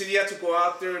the city had to go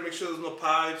out there and make sure there's no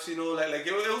pipes, you know, like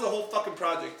it was a whole fucking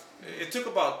project. It took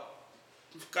about,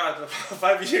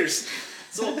 5 years.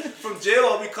 So from jail,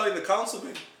 I'll be calling the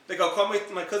councilman. Like, I'll call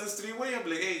my cousin's three-way and be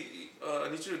like, hey, I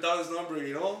need you to dial his number,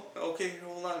 you know? Okay,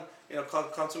 hold on. You know, call the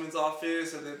councilman's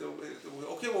office, and they'll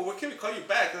okay, well, when can we call you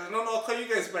back? I said, no, I'll call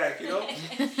you guys back, you know?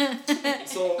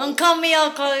 So... Don't call me,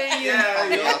 I'll call you. Yeah,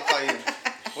 you know? I'll call you.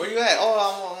 Where you at?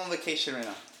 Oh, I'm on vacation right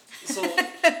now. So,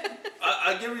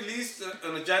 I get released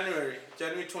on January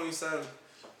 27th.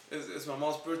 It's my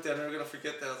mom's birthday. I'm never gonna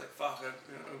forget that. I was like, fuck,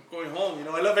 I'm going home. You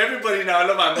know, I love everybody now. I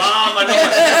love my mom. I love my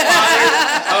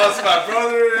stepfather. I was my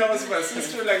brother. I was my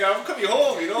sister. Like, I'm coming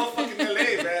home. You know, fucking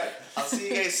LA, man. I'll see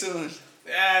you guys soon.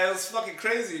 Yeah, it was fucking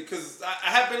crazy because I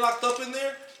had been locked up in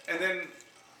there, and then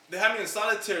they had me in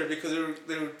solitary because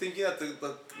they were thinking that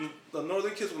the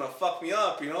northern kids were gonna fuck me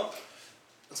up. You know.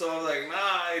 So I was like,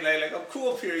 nah, like I'm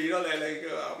cool up here, you know, like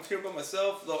I'm here by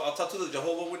myself. I'll talk to the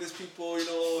Jehovah Witness people, you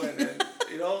know, and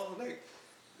you know, like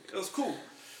it was cool.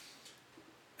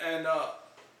 And I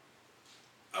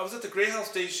was at the Greyhound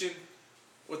station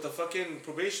with the fucking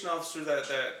probation officer that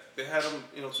they had him,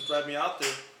 you know, to drive me out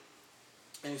there.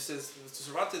 And he says, Mr.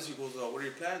 Cervantes, he goes, what are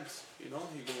your plans? You know,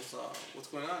 he goes, what's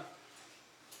going on?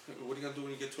 What are you going to do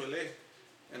when you get to LA?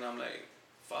 And I'm like,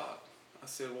 fuck. I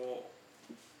said, well,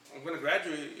 I'm going to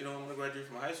graduate, you know, I'm going to graduate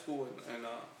from high school.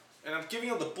 And I'm giving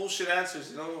him the bullshit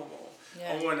answers, you know.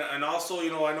 Yeah. Oh, and also, you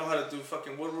know, I know how to do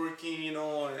fucking woodworking, you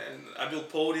know, and I build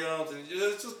podiums, and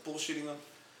it's just bullshitting him.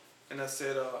 And I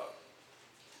said,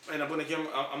 and I'm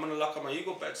gonna lock up my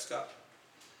Eagle badge, Scott.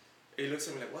 And he looks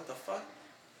at me like, what the fuck?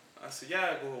 I said,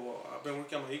 yeah. I go, well, I've been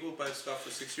working on my Eagle badge, Scott, for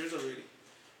 6 years already.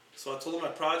 So I told him my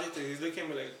project, and he's looking at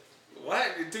me like,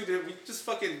 what? Dude, we just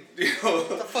fucking, you know.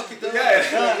 What the fuck you doing?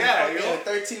 Yeah, you know.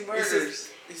 13 murders.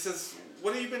 He says,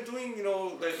 what have you been doing, you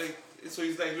know, like, so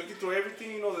he's like looking through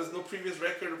everything, you know, there's no previous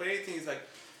record of anything. He's like,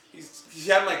 he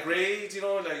had my grades, you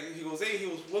know, like, he goes, hey,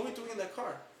 what were we doing in that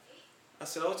car? I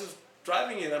said, I was just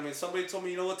driving it. I mean, somebody told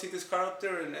me, you know what, take this car up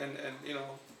there, and you know,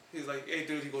 he's like, hey,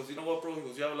 dude, he goes, you know what, bro, he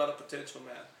goes, you have a lot of potential,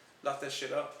 man. Lock that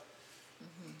shit up.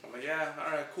 Mm-hmm. I'm like, yeah,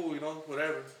 all right, cool, you know,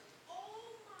 whatever.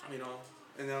 You know,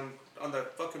 and then on the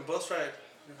fucking bus ride,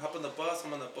 I hop on the bus,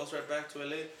 I'm on the bus ride back to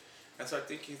LA. I started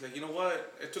thinking, like, you know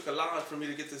what? It took a lot for me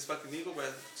to get this fucking Eagle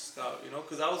badge out, you know,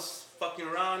 because I was fucking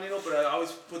around, you know, but I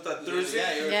always put that thirst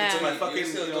into my fucking, you're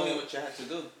still you know, doing what you had to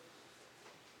do.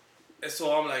 And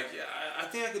so I'm like, yeah, I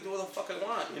think I could do what the fuck I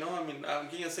want, you know. I mean, I'm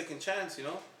getting a second chance, you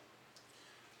know.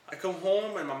 I come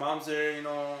home and my mom's there, you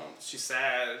know. She's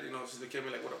sad, you know. She's looking at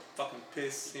me like, what a fucking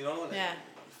piss, you know. Like, yeah.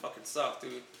 You fucking suck,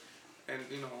 dude. And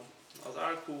you know, I was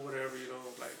alright, cool, whatever, you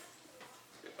know, like.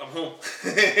 I'm home.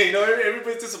 You know,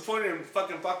 everybody's disappointed in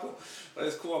fucking Paco, but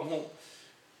it's cool, I'm home.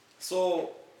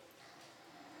 So,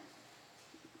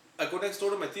 I go next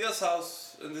door to my tia's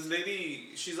house, and this lady,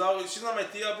 she's not my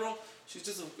tia, bro. She's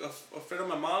just a friend of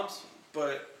my mom's,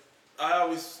 but I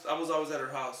was always at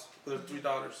her house with her 3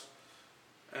 daughters.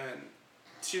 And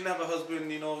she didn't have a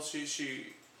husband, you know, she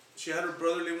had her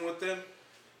brother living with them.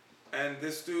 And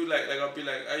this dude, like I'll be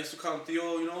like, I used to call him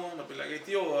Tio, you know, and I'll be like, hey,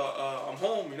 Tio, I'm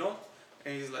home, you know.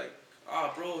 And he's like,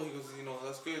 bro, he goes, you know,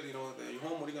 that's good, you know, you're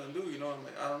home, what are you gonna do, you know? I'm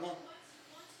like, I don't know.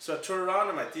 So I turn around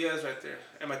and my tia is right there.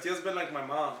 And my tia's been like my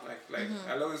mom, like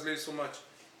I love this lady so much.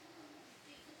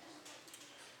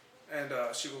 And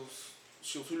she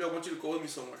goes, Julio, I want you to go with me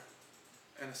somewhere.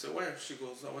 And I said, where? She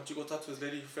goes, I want you to go talk to this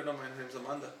lady, a friend of mine, her name's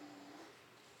Amanda.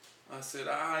 I said,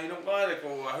 you know what? I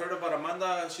go, I heard about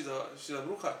Amanda, she's a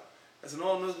bruja. I said,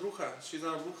 no es bruja, she's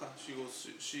not a bruja. She goes,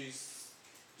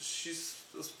 she's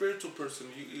a spiritual person.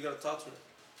 You gotta talk to her.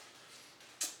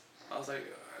 I was like,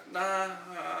 nah,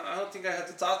 I don't think I had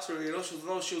to talk to her. You know, she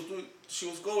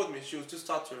was go with me. She was just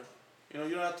talk to her. You know,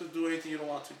 you don't have to do anything you don't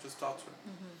want to. Just talk to her.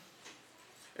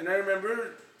 Mm-hmm. And I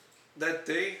remember that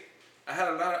day, I had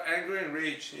a lot of anger and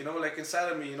rage. You know, like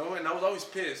inside of me. You know, and I was always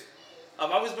pissed.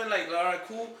 I've always been like, all right,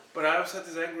 cool, but I always had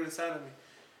this anger inside of me.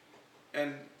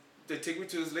 And they take me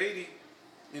to this lady.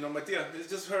 You know, my tia. It's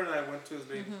just her and I went to this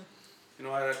lady. Mm-hmm. You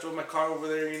know, I drove my car over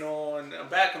there, you know, and I'm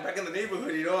back in the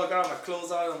neighborhood, you know, I got all my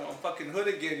clothes on, I'm fucking hood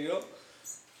again, you know.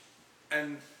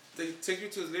 And they take me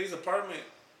to this lady's apartment,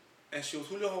 and she goes,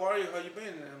 Julio, how are you? How you been?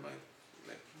 And I'm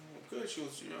like, I'm good. She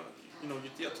goes, you know,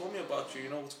 your tia told me about you, you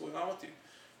know, what's going on with you?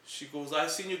 She goes,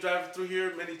 I've seen you drive through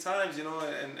here many times, you know,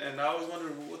 and I always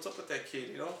wondered, what's up with that kid,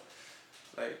 you know?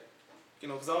 Like, you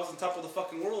know, because I was on top of the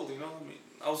fucking world, you know. I mean,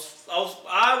 I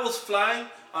was flying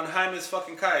on Jaime's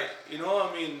fucking kite, you know.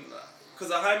 I mean,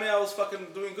 because at Jaime I was fucking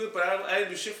doing good, but I didn't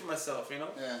do shit for myself, you know.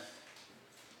 Yeah.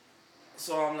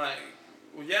 So I'm like,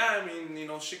 well, yeah, I mean, you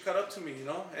know, she caught up to me, you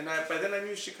know, and by then I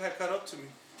knew she had caught up to me.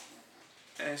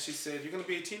 And she said, you're gonna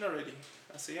be 18 already.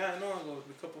 I said, yeah, I know. I go, in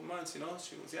a couple months, you know.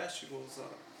 She goes, yeah. She goes,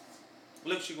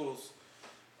 look, she goes,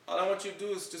 all I want you to do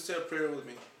is just say a prayer with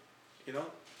me, you know.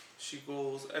 She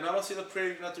goes, and I'm gonna say the prayer,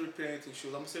 you don't have to repeat anything. She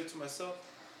goes, I'm gonna say it to myself.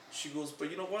 She goes, but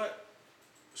you know what?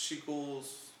 She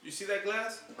goes, you see that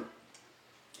glass?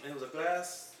 And it was a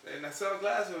glass, and I saw a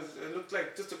glass, it looked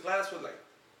like just a glass with like,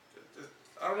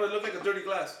 I don't know, it looked like a dirty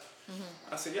glass.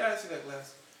 Mm-hmm. I said, yeah, I see that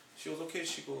glass. She goes, okay.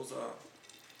 She goes,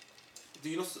 do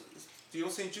you know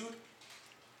St. Jude?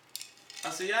 I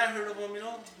said, yeah, I heard of him, you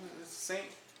know, it's a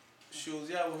saint. She goes,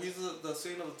 yeah, well, he's the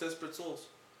saint of the desperate souls,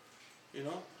 you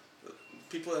know, the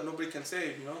people that nobody can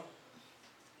save, you know.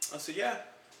 I said, yeah.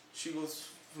 She goes,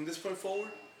 from this point forward,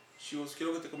 she goes,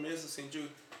 quiero que te comiences St. Jude.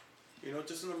 You know,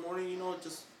 just in the morning, you know,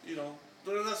 just, you know,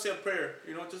 don't have to say a prayer,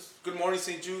 you know, just good morning,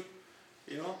 St. Jude,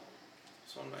 you know.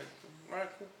 So I'm like, all right,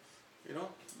 cool, you know,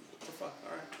 what the fuck,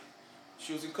 all right.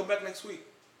 She was gonna come back next week.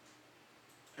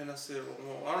 And I said,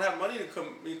 well, I don't have money to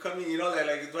come in, you know,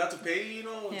 like do I have to pay you, you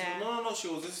know? Yeah. No. She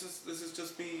goes, this is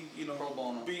just me, you know, pro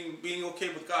bono. being okay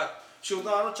with God. She goes,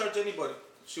 no, I don't charge anybody.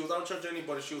 She goes, I don't charge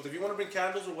anybody. She goes, if you want to bring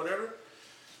candles or whatever,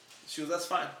 She goes, that's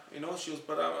fine. She goes,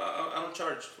 but I don't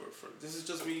charge for this is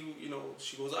just me,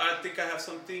 She goes, I think I have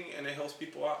something and it helps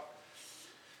people out.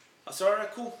 I said, all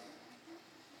right, cool.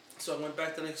 So I went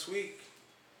back the next week,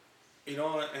 and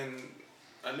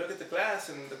I look at the glass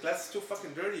and the glass is too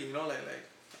fucking dirty,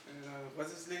 why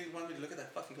does this lady want me to look at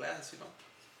that fucking glass,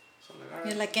 So I'm like, all right.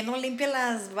 You're like, que no limpia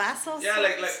las vasos? Yeah,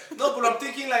 no, but I'm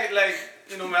thinking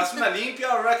me hace una limpia,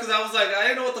 alright, because I was like, I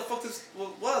didn't know what the fuck this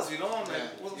was, I'm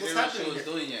like, what's happening she was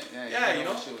here? doing it. Yeah,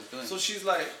 what she was doing. So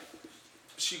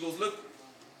she goes, look,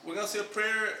 we're going to say a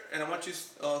prayer, and I want you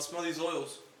to smell these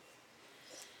oils.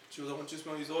 She goes, I want you to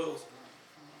smell these oils.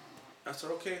 I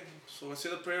said, okay. So I say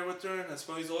the prayer with her, and I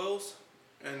smell these oils,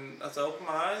 and as I open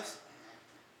my eyes,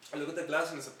 I look at the glass,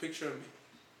 and it's a picture of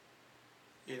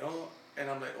me, and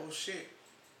I'm like, oh shit.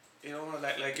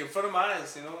 Like in front of my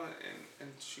eyes, and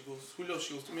she goes, Julio,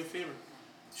 she goes, do me a favor.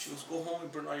 She goes, go home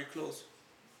and burn all your clothes.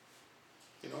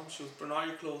 She goes, burn all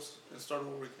your clothes and start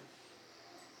over again.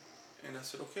 And I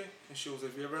said, okay. And she goes,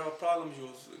 if you ever have a problem, she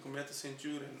goes, come back to St.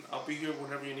 Jude and I'll be here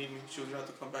whenever you need me. She goes, you don't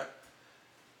have to come back.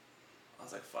 I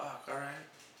was like, fuck, alright.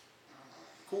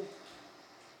 Cool.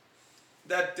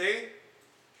 That day,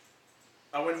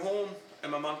 I went home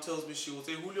and my mom tells me, she goes,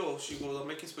 hey Julio, she goes, I'm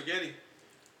making spaghetti.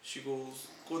 She goes,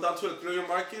 go down to El Criollo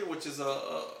Market, which is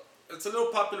it's a little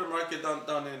popular market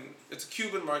down in, it's a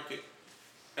Cuban market.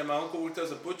 And my uncle worked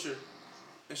as a butcher.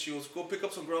 And she goes, go pick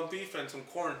up some ground beef and some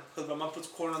corn. Because my mom puts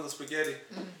corn on the spaghetti.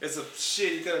 It's a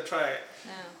shit, you gotta try it.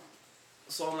 Yeah.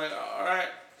 So I'm like, alright.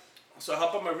 So I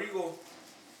hop on my Regal.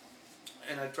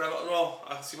 And I drive out,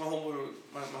 I see my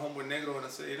homeboy Negro. And I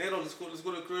say, hey Negro, let's go to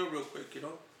the grill real quick,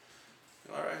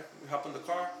 Alright, we hop in the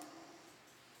car.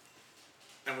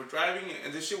 And we're driving,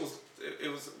 and this shit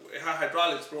it had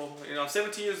hydraulics, bro. I'm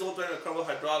 17 years old driving a car with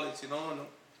hydraulics, and I'm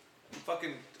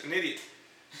fucking an idiot.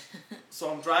 So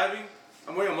I'm driving,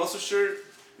 I'm wearing a muscle shirt,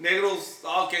 Negro's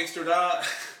all gangstered out.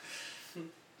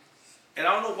 And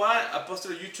I don't know why, I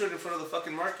busted a U-turn in front of the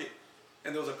fucking market,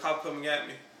 and there was a cop coming at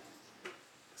me.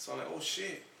 So I'm like, oh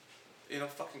shit,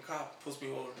 fucking cop pulls me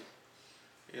over.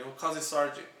 Calls his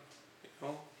sergeant,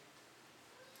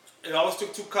 It always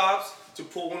took 2 cops to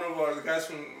pull one of the guys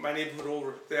from my neighborhood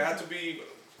over. There had to be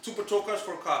 2 patrol cars,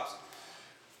 4 cops.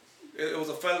 It was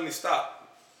a felony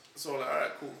stop. So like,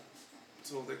 alright, cool.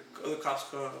 So the other cops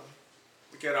come,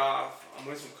 we get off. I'm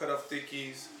wearing some cut off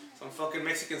thickies, some fucking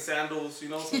Mexican sandals, some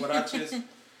huaraches.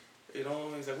 He's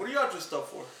like, what are you out dressed up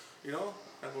for?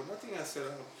 I go, nothing. I said,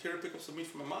 I'm here to pick up some meat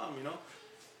for my mom,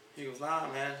 He goes, nah,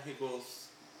 man. He goes,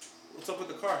 what's up with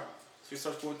the car? So he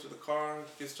starts going to the car,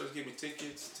 he starts giving me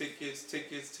tickets. He gave me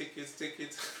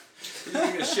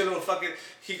a shitload of fucking,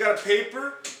 he got a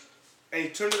paper, and he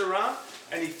turned it around,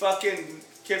 and he fucking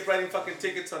kept writing fucking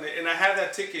tickets on it. And I have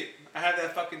that ticket. I have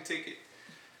that fucking ticket.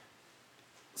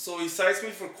 So he cites me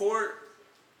for court,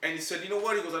 and he said, you know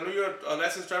what? He goes, I know you're a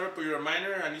licensed driver, but you're a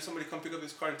minor. I need somebody to come pick up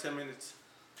this car in 10 minutes.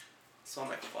 So I'm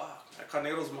like, fuck. I call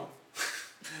Negro's mom.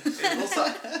 Hey,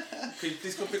 Rosa, can you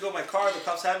please come pick up my car? The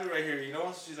cops have me right here,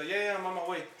 So she's like, yeah, I'm on my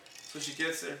way. So she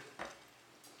gets there.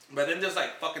 But then there's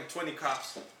like fucking 20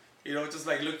 cops, just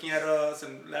like looking at us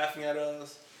and laughing at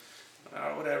us.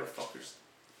 Whatever, fuckers.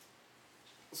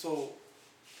 So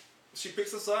she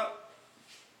picks us up.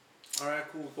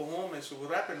 Alright, cool, go home. And she was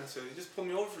rapping. I said, you just pulled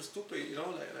me over for stupid,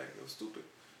 like it was stupid.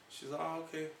 She's like, oh,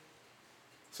 okay.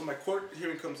 So my court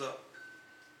hearing comes up.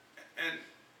 And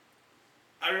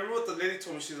I remember what the lady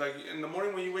told me. She's like, in the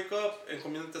morning when you wake up,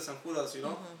 encomiéndate San Judas,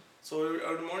 So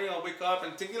in the morning I'll wake up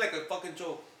and thinking like a fucking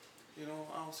joke.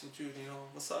 Oh, St. Jude,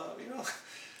 what's up,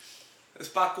 It's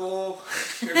Paco.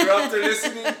 If you're out there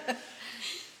listening,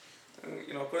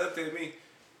 acuérdate de mí.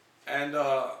 And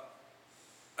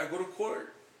I go to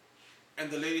court, and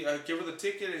the lady, I give her the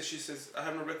ticket, and she says, I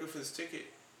have no record for this ticket.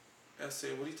 I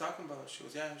say, what are you talking about? She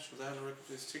goes, yeah. She goes, I have no record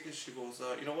for this ticket. She goes,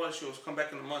 you know what? She goes, come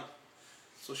back in a month.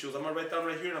 So she goes, I'm going to write down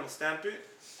right here and I'm going to stamp it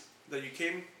that you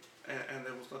came and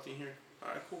there was nothing here.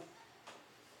 Alright, cool.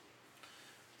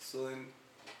 So then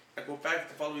I go back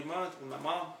the following month with my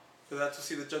mom because I had to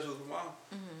see the judge with my mom.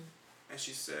 And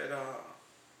she said,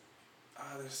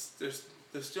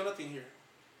 there's still nothing here.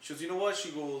 She goes, you know what?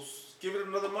 She goes, give it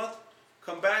another month,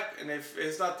 come back, and if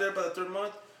it's not there by the 3rd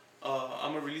month,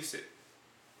 I'm going to release it.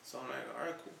 So I'm like,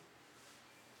 alright, cool.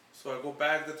 So I go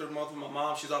back the 3rd month with my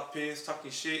mom. She's all pissed, talking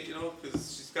shit,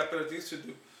 because she's got better things to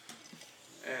do.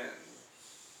 And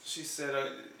she said,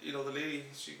 the lady,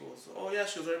 she goes, oh yeah,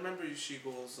 she goes, I remember you. She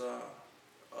goes,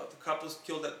 the cop was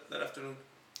killed that afternoon.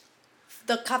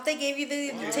 The cop that gave you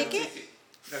the ticket?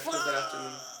 Got killed that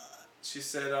afternoon. She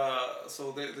said,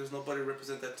 so there's nobody to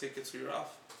represent that ticket, so you're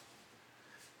off.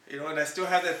 And I still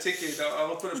have that ticket. I'm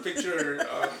going to put a picture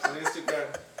on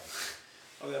Instagram.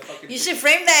 of that fucking. You should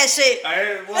frame that shit.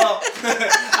 I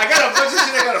got a bunch of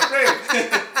shit I gotta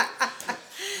frame.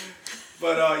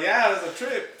 But yeah, it was a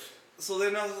trip. So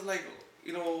then I was like,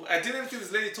 you know, I did everything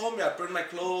this lady told me. I burned my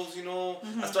clothes, you know.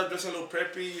 I started dressing a little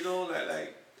preppy, you know,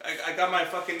 like I got my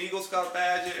fucking Eagle Scout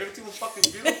badge. Everything was fucking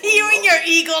beautiful. You and your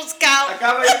Eagle Scout. I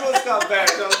got my Eagle Scout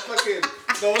badge. I was fucking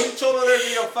the only cholo there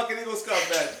being a fucking Eagle Scout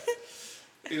badge.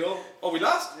 You know? Oh, we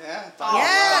lost? Yeah.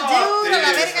 Yeah, dude, a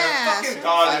la dude, verga. fucking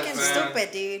dollars, Fucking man.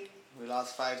 stupid, dude. We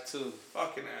lost 5-2.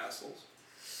 Fucking assholes.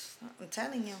 I'm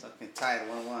telling you. Fucking tied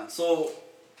 1-1. So,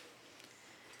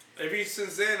 ever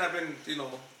since then, I've been, you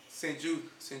know, St.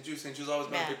 Jude's always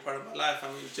been a big part of my life. I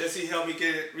mean, Jesse helped me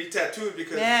get it re-tattooed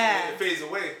because it fades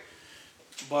away.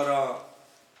 But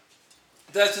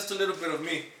that's just a little bit of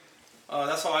me.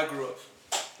 That's how I grew up.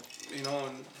 You know,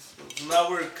 and so now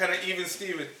we're kind of even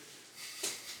Steven.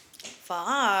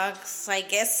 Fox, I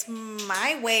guess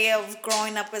my way of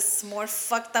growing up is more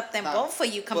fucked up than both of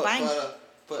you combined.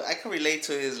 But I can relate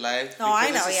to his life. No, I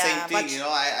know, it's the yeah. same thing, you know.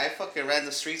 I fucking ran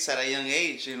the streets at a young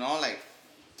age, you know. Like,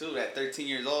 dude, at 13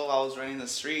 years old, I was running the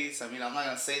streets. I mean, I'm not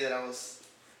going to say that I was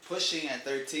pushing at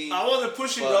 13. I wasn't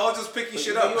pushing, bro. I was just picking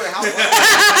shit up. You were helping,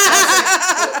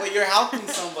 but you're helping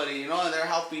somebody, you know, and they're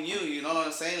helping you. You know what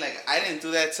I'm saying? Like, I didn't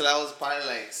do that till I was probably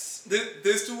like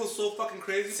This dude was so fucking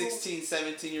crazy. 16,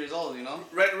 17 years old, you know?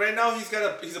 Right now, he's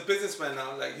a businessman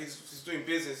now. Like, he's doing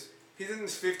business. He's in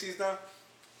his 50s now.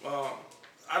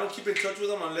 I don't keep in touch with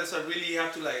him unless I really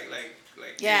have to, like,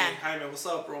 hey, hi, man, what's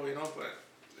up, bro, you know? But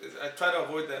I try to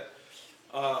avoid that.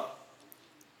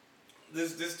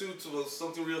 This dude was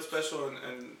something real special,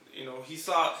 and you know, he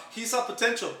saw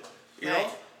potential, you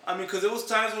know? I mean, because there was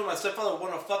times when my stepfather would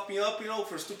want to fuck me up, you know,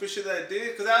 for stupid shit that I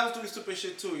did. Because I was doing stupid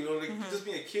shit too, you know, like just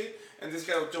being a kid. And this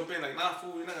guy would jump in like, nah,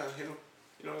 fool, you're not going to hit him.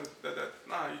 You know,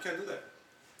 nah, you can't do that.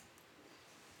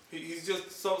 He's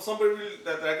just somebody really,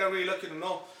 that I got really lucky to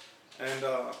know. And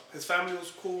his family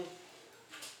was cool.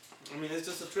 I mean, it's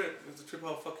just a trip. It's a trip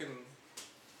how fucking,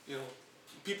 you know,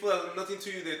 people that have nothing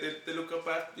to you, they look up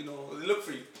at, you know, they look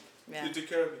for you. Yeah. They take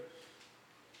care of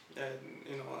you. And,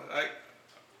 you know,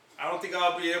 I don't think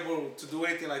I'll be able to do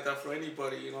anything like that for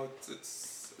anybody. You know,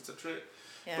 it's a trip.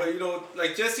 Yeah. But, you know,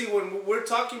 like Jesse, when we're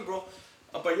talking, bro,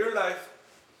 about your life,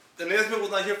 the Nesbitt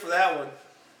was not here for that one.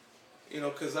 You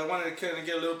know, because I wanted to kind of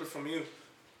get a little bit from you.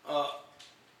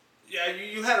 Yeah,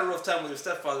 you had a rough time with your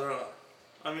stepfather.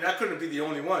 I mean, I couldn't be the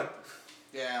only one.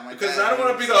 Yeah, my because I don't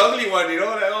want to be the ugly one, you know?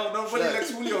 Like, oh, nobody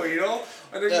likes Julio, you know?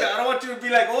 And then, I don't want you to be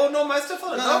like, oh, no, my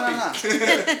stepfather loved me.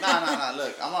 No.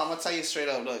 Look, I'm going to tell you straight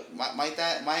up. Look, my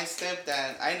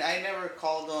stepdad, I never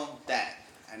called him dad.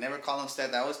 I never called him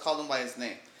stepdad. I always called him by his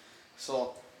name.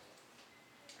 So,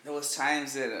 there was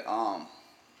times that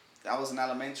I was in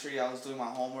elementary, I was doing my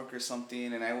homework or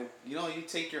something, and I would, you know, you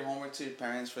take your homework to your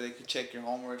parents where they could check your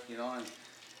homework, you know, and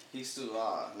he used to,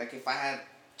 like, if I had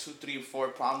 2, 3, 4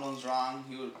 problems wrong,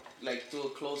 he would, like, do a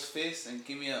closed fist and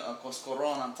give me a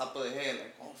coscorron on top of the head,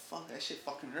 like, oh, fuck, that shit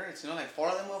fucking hurts, you know, like, 4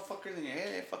 of them motherfuckers in your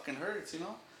head, it fucking hurts, you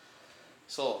know.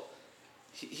 So,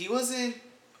 he wasn't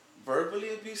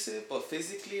verbally abusive, but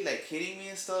physically, like, hitting me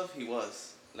and stuff, he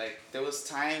was. Like, there was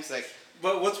times, like...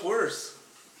 But what's worse?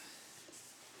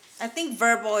 I think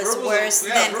verbal is worse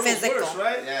than physical. Worse,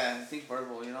 right? Yeah, I think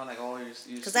verbal, you know, like, oh, you're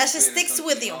because that shit sticks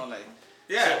with you. Know, like,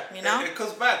 yeah, so, you know? It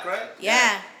comes back, right?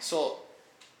 Yeah. So,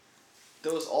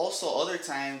 there was also other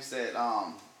times that,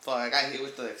 I got hit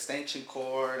with the extension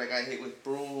cord, I got hit with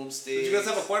broomsticks. Did you guys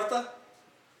have a cuarta?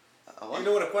 What? You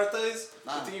know what a cuarta is?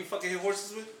 Nah. The thing you fucking hit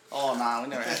horses with? Oh, nah, we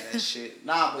never had that shit.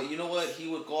 Nah, but you know what? He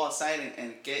would go outside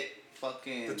and get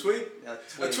fucking... The twig? A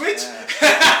twitch?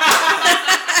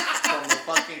 Yeah. From the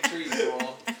fucking tree,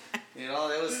 bro. You know,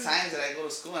 there was times that I go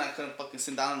to school and I couldn't fucking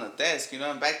sit down on the desk, you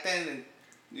know, and back then,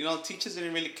 you know, teachers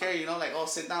didn't really care, you know, like, oh,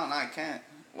 sit down. No, I can't.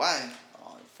 Why?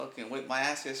 Oh, I fucking whipped my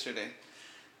ass yesterday.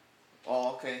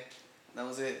 Oh, okay. That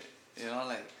was it. You know,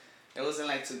 like, it wasn't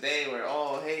like today where,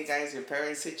 oh, hey, guys, your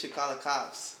parents hit you, call the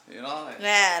cops. You know? Like,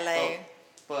 yeah, like...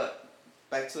 But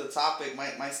back to the topic,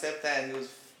 my stepdad, he's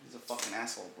a fucking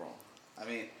asshole, bro. I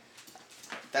mean,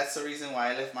 that's the reason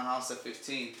why I left my house at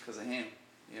 15, because of him.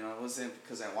 You know, it wasn't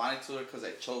because I wanted to or because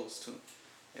I chose to.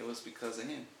 It was because of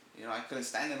him. You know, I couldn't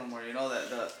stand it no more. You know,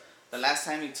 that the last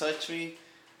time he touched me,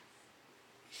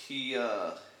 he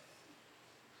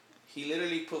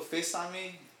literally put fists on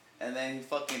me, and then he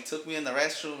fucking took me in the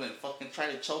restroom and fucking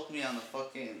tried to choke me on the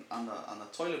fucking on the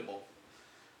toilet bowl.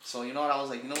 So you know what? I was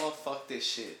like, you know what? Fuck this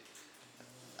shit.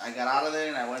 I got out of there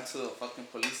and I went to the fucking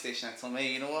police station. I told him,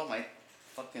 hey, you know what? My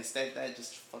fucking stepdad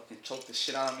just fucking choked the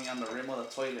shit out of me on the rim of the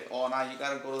toilet. Oh, now you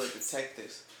gotta go to the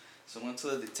detectives. So I went to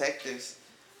the detectives,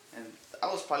 and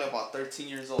I was probably about 13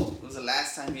 years old. It was the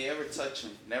last time he ever touched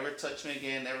me. Never touched me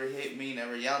again. Never hit me.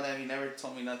 Never yelled at me. Never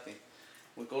told me nothing.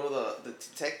 We go to the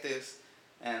detectives,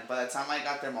 and by the time I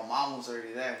got there, my mom was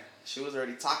already there. She was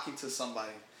already talking to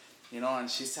somebody, and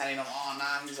she's telling them, oh,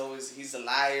 nah, he's a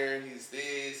liar, he's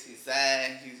this, he's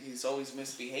that, he's always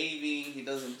misbehaving, he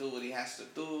doesn't do what he has to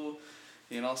do,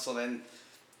 so then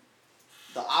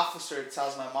the officer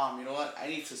tells my mom, you know what, I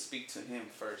need to speak to him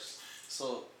first.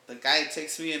 So the guy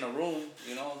takes me in a room,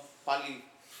 probably,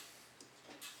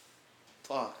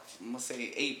 I'm going to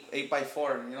say 8 by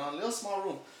 4, a little small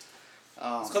room.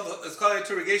 It's called an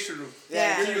interrogation room.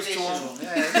 Yeah, You're used to them. room.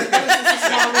 Yeah, it's a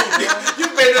small room.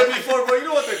 You've been there before, bro. You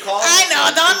know what they're called. I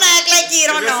know. Don't act like you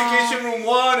don't Investigation know. room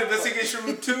 1, investigation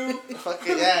room 2.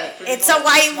 Fucking yeah. It's a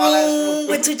white room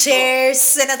with 2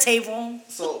 chairs and a table.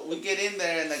 So we get in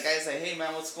there and the guy's like, hey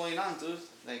man, what's going on, dude?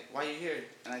 Like, why you here?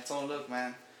 And I told him, look,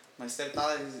 man, my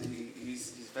stepdaughter,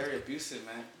 he's very abusive,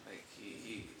 man. Like,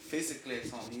 he physically, I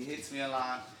told him, he hits me a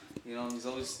lot. He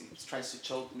tries to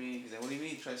choke me. He's like, what do you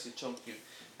mean he tries to choke you?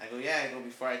 I go, yeah. I go,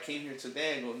 before I came here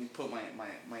today, he put my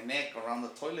neck around the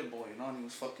toilet bowl, and he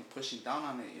was fucking pushing down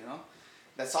on it,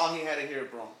 That's all he had to hear,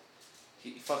 bro.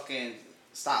 He fucking,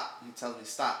 stop. He tells me,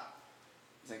 stop.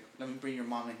 He's like, let me bring your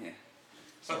mom in here.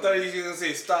 So, I thought he was going to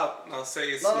say stop. I'll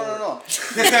say it slower. No.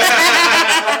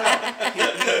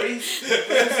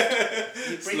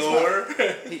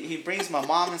 He brings my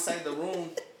mom inside the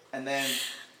room, and then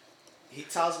he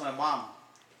tells my mom,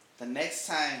 the next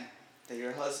time that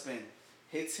your husband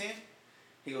hits him,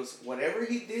 he goes, whatever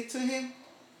he did to him,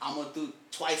 I'm going to do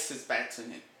twice as bad to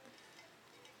him.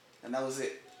 And that was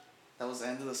it. That was the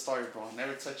end of the story, bro.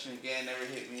 Never touched me again, never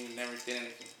hit me, never did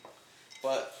anything.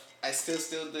 But I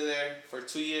still did there for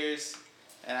 2 years,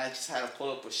 and I just had to pull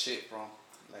up with shit, bro.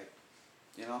 Like,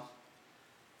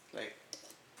 like,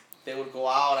 they would go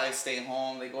out, I stay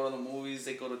home. They go to the movies,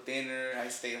 they go to dinner, I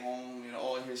stay home.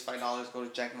 Oh, here's $5, go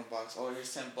to Jack in the Box. Oh, here's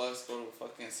 $10, go to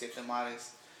fucking Siete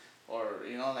Mares. Or,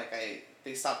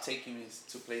 they stopped taking me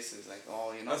to places like,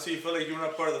 That's so you feel like you're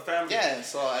not part of the family. Yeah,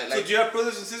 so So do you have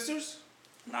brothers and sisters?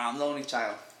 Nah, I'm the only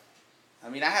child. I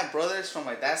mean, I have brothers from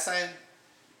my dad's side.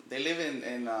 They live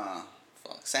in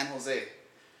San Jose,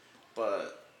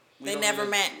 but they never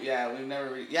met. Yeah, we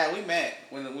never. We met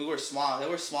when we were small. They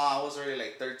were small. I was already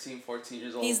like 13, 14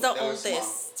 years old. He's the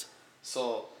oldest.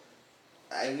 So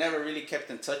I never really kept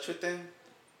in touch with them.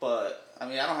 But I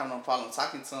mean, I don't have no problem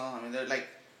talking to them. I mean,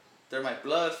 they're my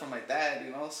blood from my dad.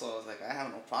 So it's like I have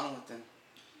no problem with them.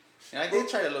 And I did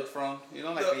try to look for them.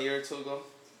 Like a year or two ago.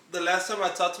 The last time I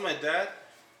talked to my dad,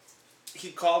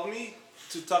 he called me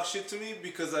to talk shit to me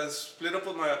because I split up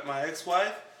with my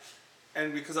ex-wife,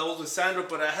 and because I was with Sandra,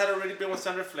 but I had already been with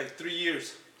Sandra for like 3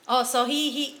 years. Oh, so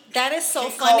he that is so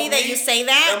funny that you say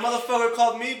that. That motherfucker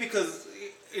called me because,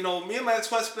 me and my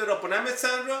ex-wife split up. When I met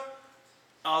Sandra,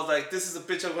 I was like, this is the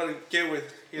bitch I'm going to get with.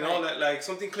 Right. Like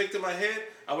something clicked in my head.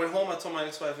 I went home, I told my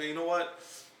ex-wife, hey, you know what?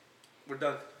 We're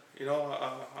done.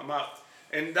 I'm out.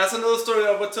 And that's another story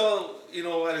I would tell,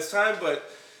 at its time, but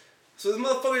so this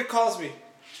motherfucker calls me.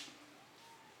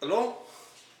 Hello?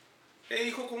 Hey,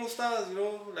 hijo, ¿cómo estás?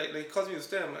 Like he calls me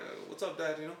usted. I'm like, what's up,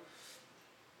 dad?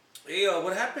 Hey,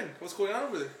 what happened? What's going on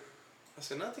over there? I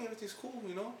said, nothing. Everything's cool,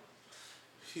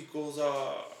 He goes,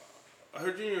 I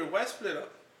heard you and your wife split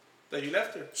up. That you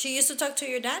left her. She used to talk to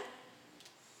your dad?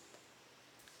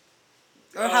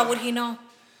 Or how would he know?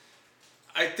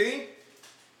 I think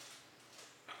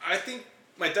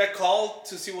my dad called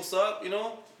to see what's up,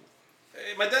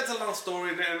 My dad's a long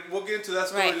story, and we'll get into that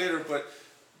story later, but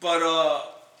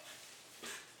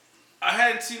I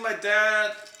hadn't seen my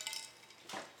dad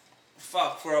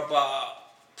for about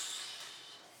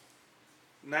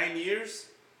 9 years,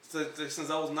 since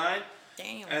I was 9.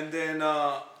 Damn. And then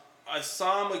I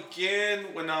saw him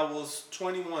again when I was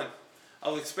 21. I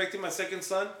was expecting my second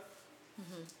son,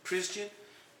 Christian,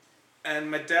 and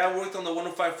my dad worked on the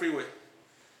 105 freeway,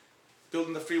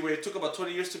 building the freeway. It took about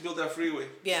 20 years to build that freeway.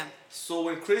 Yeah. So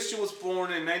when Christian was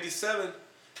born in 97,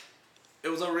 it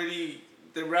was already,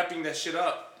 they're wrapping that shit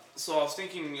up. So I was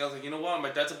like, you know what, my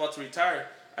dad's about to retire.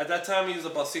 At that time, he was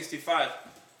about 65.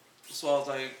 So I was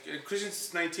like,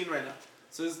 Christian's 19 right now.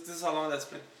 So this is how long that's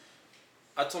been.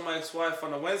 I told my ex-wife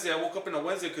on a Wednesday, I woke up on a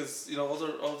Wednesday because, I was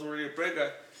already a bread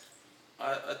guy.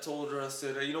 I told her, I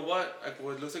said, you know what? I go,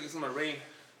 it looks like it's gonna rain.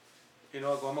 I go,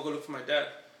 I'm gonna go look for my dad.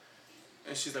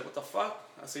 And she's like, what the fuck?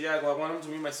 I said, yeah, I go, I want him to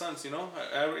meet my sons,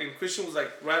 and Christian was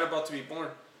like right about to be born.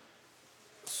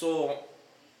 So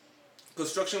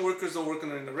construction workers don't work in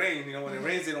the rain, when it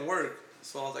rains they don't work.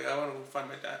 So I was like, I want to go find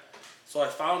my dad. So I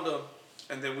found him,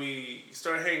 and then we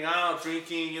started hanging out,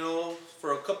 drinking,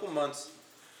 for a couple months.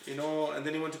 You know, and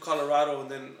then he went to Colorado, and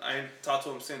then I ain't talked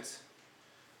to him since.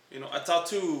 You know, I talked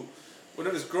to one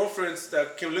of his girlfriends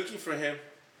that came looking for him,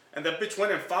 and that bitch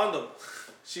went and found him.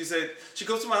 She said, she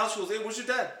comes to my house, she goes, hey, where's your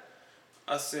dad?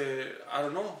 I said, I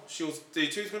don't know. She goes, did you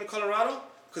tell he's going to Colorado?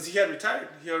 Because he had retired.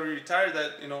 He already retired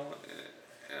that, you know.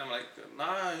 And I'm like,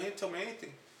 nah, he didn't tell me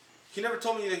anything. He never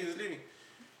told me that he was leaving.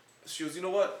 She goes, you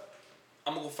know what?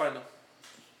 I'm going to go find him.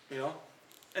 You know?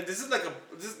 And this is like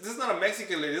this is not a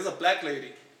Mexican lady. This is a black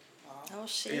lady. Oh,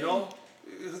 shit. You know?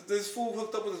 This fool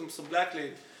hooked up with some black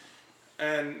lady.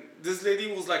 And this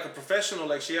lady was like a professional.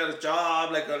 Like, she had a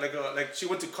job. Like she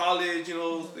went to college, you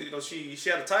know. You know, she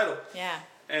had a title. Yeah.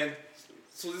 And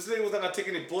so this lady was not going to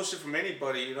take any bullshit from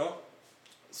anybody, you know?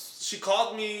 She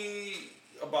called me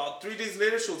about 3 days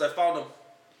later. She was, I found him.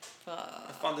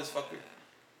 I found this fucker.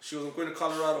 She was going to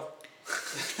Colorado.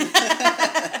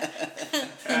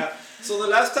 So the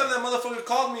last time that motherfucker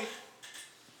called me,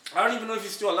 I don't even know if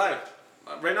he's still alive.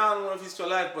 Right now, I don't know if he's still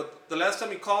alive, but the last time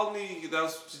he called me, that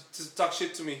was just talk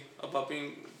shit to me about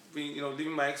being you know,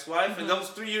 leaving my ex-wife. And that was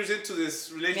 3 years into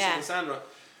this relationship with Sandra.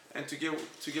 And to get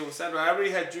with Sandra, I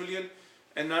already had Julian,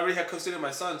 and I already had custody of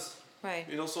my sons. Right.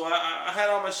 You know, so I had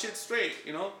all my shit straight,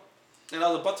 you know? And I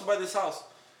was about to buy this house.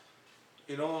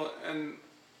 You know, and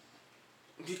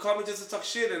he called me just to talk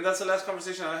shit, and that's the last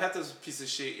conversation I had this piece of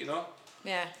shit, you know?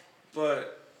 Yeah.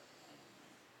 But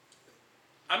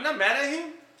I'm not mad at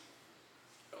him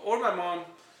or my mom,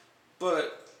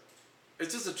 but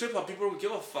it's just a trip how people don't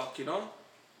give a fuck, you know?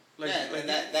 Like and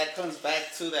that comes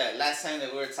back to that last time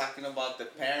that we were talking about the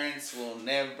parents will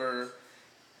never,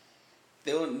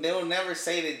 they will never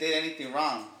say they did anything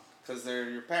wrong because they're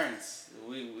your parents.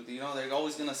 You know, they're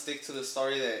always going to stick to the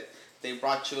story that they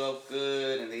brought you up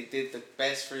good and they did the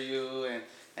best for you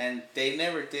and they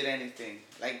never did anything.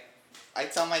 Like, I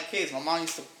tell my kids, my mom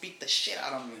used to beat the shit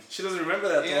out of me. She doesn't remember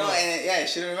that, you know, and yeah,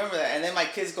 she didn't remember that. And then my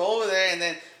kids go over there and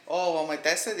then, oh, well, my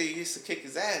dad said that he used to kick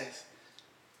his ass.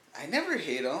 I never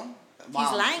hit him. Mom,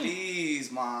 he's lying. Please,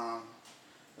 Mom.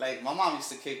 Like, my mom used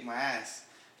to kick my ass.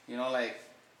 You know, like,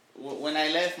 when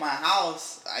I left my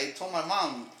house, I told my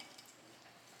mom,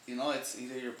 you know, it's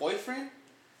either your boyfriend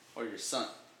or your son.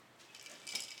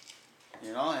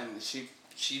 You know, and she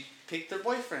picked her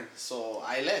boyfriend. So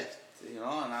I left, you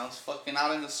know, and I was fucking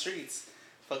out in the streets.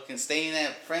 Fucking staying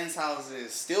at friends'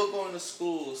 houses, still going to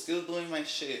school, still doing my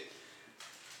shit.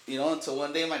 You know, until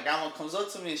one day my grandma comes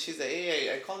up to me and she's like,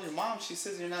 hey, I called your mom. She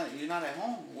says you're not at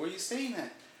home. Where are you staying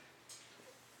at?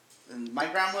 And my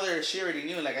grandmother, she already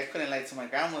knew. Like, I couldn't lie to my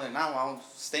grandmother. Now I'm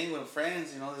staying with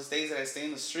friends. You know, there's days that I stay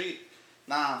in the street.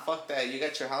 Nah, fuck that. You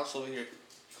got your house over here.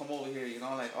 Come over here. You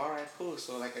know, like, all right, cool.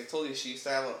 So, like I told you, she used to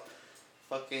have a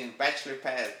fucking bachelor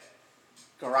pad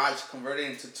garage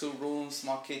converted into 2 rooms,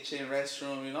 small kitchen,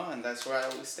 restroom, you know, and that's where I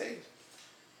always stayed.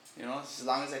 You know, as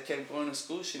long as I kept going to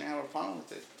school, she didn't have a problem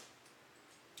with it.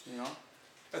 You know?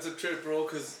 That's a trip, bro,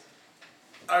 because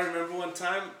I remember one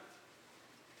time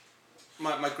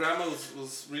my grandma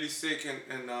was really sick,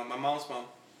 and my mom's mom,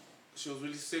 she was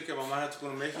really sick, and my mom had to go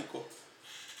to Mexico.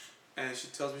 And she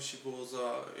tells me, she goes,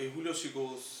 hey, Julio, she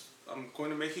goes, I'm going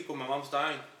to Mexico, my mom's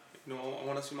dying. You know, I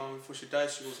want to see mom before she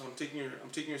dies. She goes, I'm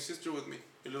taking your sister with me,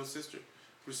 your little sister,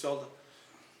 Griselda.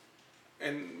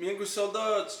 And me and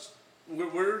Griselda,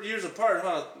 we're years apart,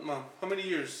 huh, Mom? How many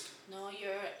years? No,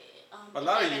 you're... a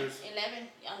lot of years.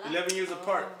 11 years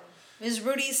apart. Is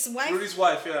Rudy's wife? Rudy's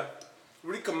wife, yeah.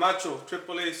 Rudy Camacho,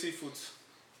 AAA Seafoods.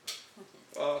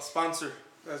 Sponsor.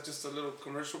 That's just a little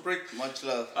commercial break. Much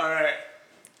love. All right.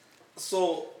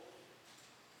 So,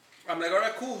 I'm like, all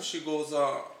right, cool. She goes,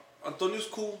 Antonio's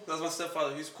cool. That's my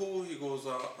stepfather. He's cool. He goes,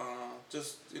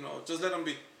 just let him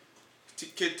be.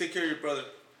 Take care of your brother.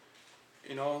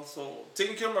 You know, so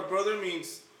taking care of my brother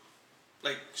means,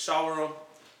 like, shower him,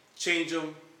 change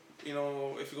him. You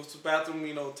know, if he goes to the bathroom,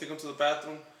 you know, take him to the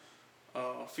bathroom.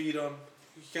 Feed him.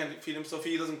 He can't feed himself.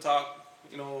 He doesn't talk.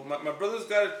 You know, my brother's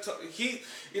got to...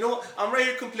 You know, I'm right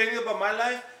here complaining about my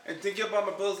life and thinking about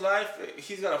my brother's life.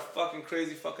 He's got a fucking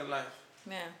crazy fucking life.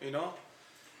 Yeah. You know?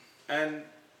 And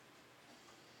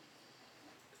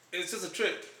it's just a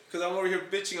trip. Because I'm over here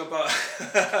bitching about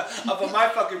my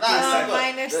fucking life.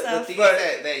 Minor stuff. The thing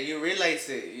is that you realize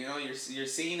it. You know, you're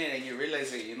seeing it and you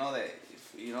realize it. You know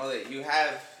that you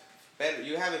have better.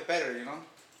 You have it better. You know.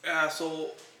 Yeah.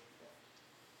 So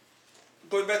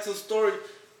going back to the story,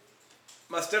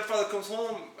 my stepfather comes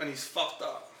home and he's fucked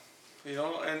up. You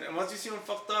know, and once you see him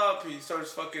fucked up, he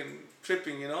starts fucking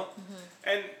tripping. You know,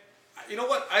 and you know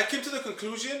what? I came to the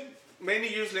conclusion many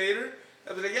years later.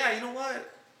 I was like, yeah, you know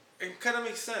what? It kind of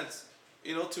makes sense,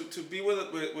 you know, to be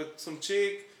with some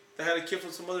chick that had a kid from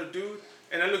some other dude,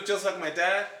 and I look just like my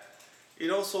dad, You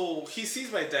know, so he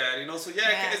sees my dad. You know, so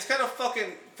yeah. It's kind of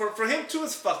fucking for him too.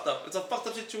 It's fucked up. It's a fucked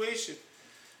up situation.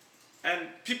 And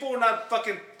people were not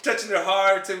fucking touching their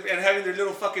hearts and having their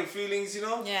little fucking feelings, you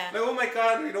know? Yeah. Like, oh my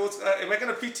God, you know, am I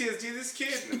going to PTSD this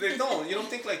kid? They don't. You don't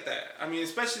think like that. I mean,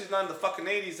 especially not in the fucking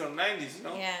 80s or 90s, you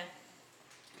know? Yeah.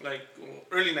 Like,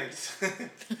 early 90s.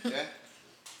 Yeah.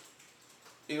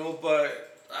 You know,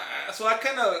 but... so I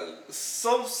kind of,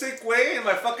 some sick way in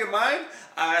my fucking mind,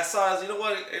 I saw, you know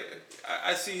what,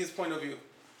 I see his point of view.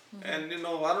 Mm-hmm. And, you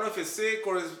know, I don't know if it's sick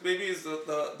or maybe it's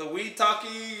the weed talkie.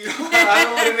 I don't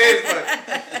know what it is,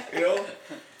 but, you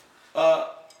know.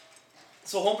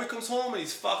 So homie comes home and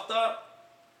he's fucked up.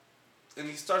 And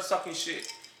he starts talking shit,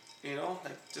 you know.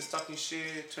 Like, just talking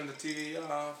shit, turn the TV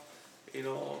off. You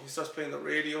know, he starts playing the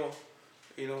radio.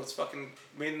 You know, it's fucking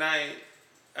midnight.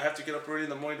 I have to get up early in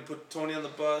the morning to put Tony on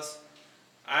the bus.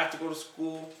 I have to go to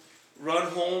school.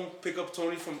 Run home, pick up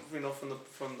Tony from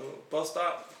the bus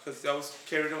stop because I was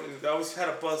carried on. I always had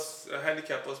a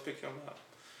handicap bus picking him up.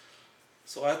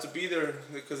 So I had to be there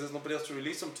because there's nobody else to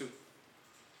release him to.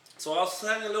 So I was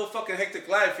having a little fucking hectic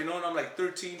life, you know, and I'm like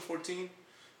 13, 14.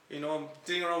 You know, I'm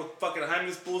dealing around with fucking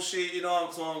homeless bullshit, you know.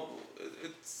 So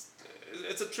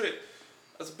it's a trip.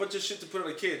 That's a bunch of shit to put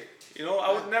on a kid. You know,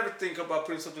 I would never think about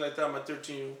putting something like that on my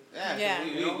 13-year-old. Yeah.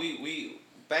 We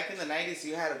back in the 90s,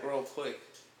 you had to grow up quick.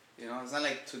 You know, it's not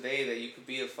like today that you could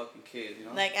be a fucking kid, you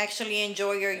know? Like, actually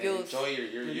enjoy your youth. Enjoy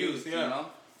your youth, yeah. You know?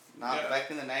 Now, back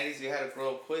in the 90s, you had to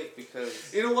grow up quick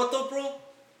because... You know what, though, bro?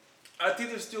 I think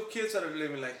there's still kids that are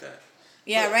living like that.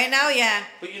 Yeah, but, right now, yeah.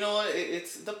 But you know what?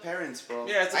 It's the parents, bro.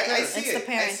 Yeah, it's the parents. It's the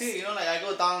parents. I see it. You know, like, I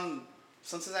go down...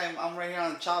 Sometimes I'm right here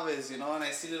on Chavez, you know, and I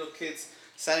see little kids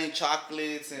selling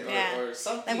chocolates or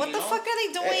something. Like, what the fuck are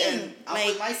they doing?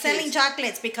 And like, selling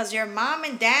chocolates because your mom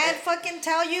and dad fucking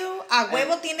tell you, a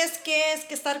huevo tienes que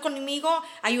estar conmigo,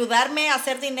 ayudarme a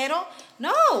hacer dinero.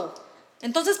 No.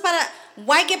 Entonces,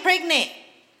 why get pregnant?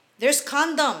 There's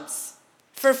condoms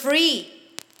for free.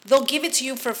 They'll give it to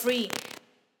you for free.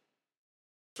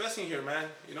 Stressing here, man,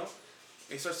 you know?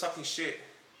 And he starts talking shit.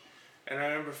 And I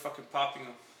remember fucking popping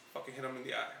him. Fucking hit him in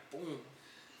the eye. Boom.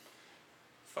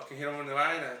 Fucking hit him in the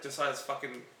eye and I just saw his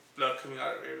fucking blood coming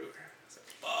out of everywhere. I was like,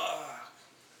 fuck.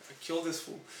 I killed this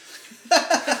fool.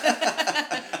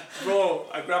 Bro,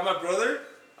 I grabbed my brother.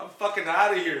 I'm fucking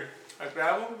out of here. I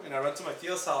grab him and I run to my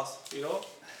tia's house, you know?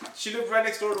 She lived right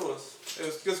next door to us. It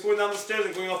was just going down the stairs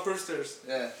and going up her stairs.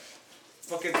 Yeah.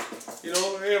 Fucking, you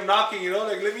know, hey, I'm knocking, you know,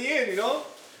 like, let me in, you know?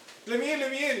 Let me in,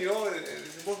 you know? And,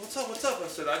 what's up? I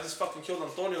said, I just fucking killed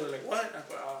Antonio. They're like, what? I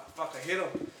go, fuck, I hit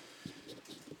him.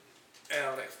 And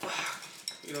I'm like, fuck.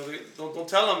 You know, don't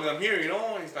tell him that I'm here, you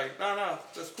know? And he's like, nah,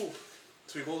 that's cool.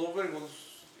 So he goes over and goes,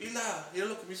 Hila, mira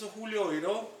lo que me hizo Julio, you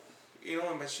know? You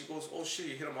know, and she goes, oh shit,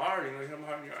 you hit him hard, you know, you hit him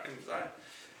hard in his eye.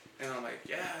 And I'm like,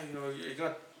 yeah, you know, you're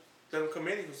gonna let him come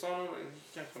in? He goes, oh, no,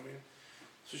 he can't come in.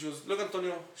 So she goes, look,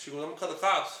 Antonio, she goes, I'm gonna call the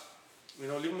cops. You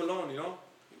know, leave him alone, you know?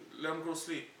 Let him go to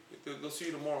sleep. They'll see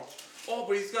you tomorrow. Oh,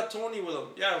 but he's got Tony with him.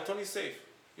 Yeah, Tony's safe.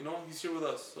 You know, he's here with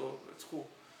us, so it's cool.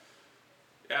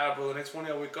 Yeah, bro, the next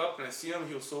morning I wake up and I see him,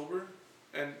 he was sober.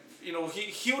 And, you know,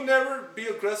 he'll never be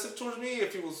aggressive towards me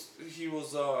if he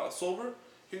was sober.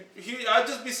 I'd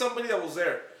just be somebody that was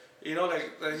there, you know,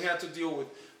 like that he had to deal with.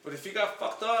 But if he got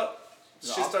fucked up,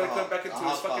 shit started coming back into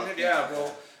his fucking head. Yeah,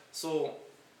 bro. So...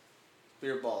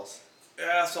 Beer balls.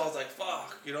 Yeah, so I was like,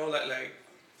 fuck, you know, like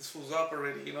this fool's up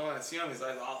already, you know, and I see him, his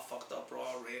eyes all fucked up, bro,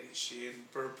 all red and shit,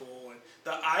 and purple, and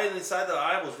the eye inside the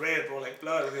eye was red, bro, like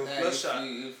blood, it was bloodshot.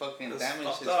 You fucking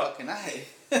damaged his fucking eye.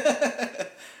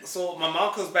 So my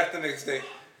mom comes back the next day,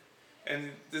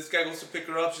 and this guy goes to pick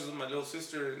her up, she's with my little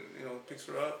sister, and, you know, picks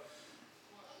her up.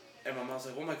 And my mom's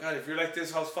like, oh my God, if you're like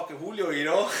this, how's fucking Julio, you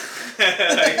know?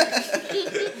 Like,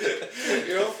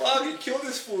 you know, fuck, he killed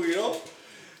this fool, you know?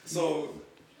 So,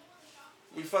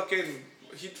 he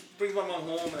brings my mom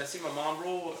home, and I see my mom,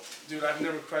 bro. Dude, I've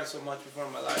never cried so much before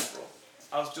in my life, bro.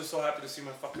 I was just so happy to see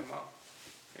my fucking mom,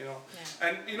 you know? Yeah.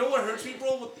 And you know what hurts me,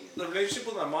 bro, with the relationship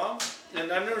with my mom,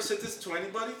 and I've never said this to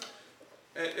anybody,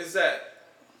 is that,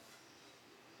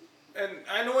 and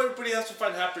I know everybody has to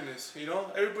find happiness, you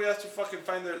know? Everybody has to fucking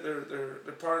find their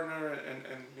partner,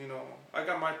 and you know, I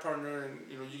got my partner, and,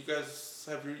 you know, you guys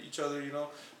have each other, you know,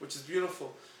 which is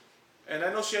beautiful. And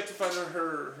I know she had to find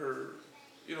her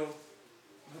you know,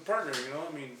 her partner, you know,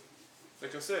 I mean,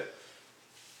 like I said,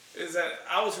 is that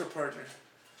I was her partner.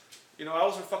 You know, I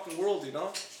was her fucking world, you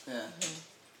know? Yeah.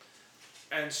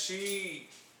 Mm-hmm. And she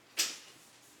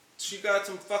got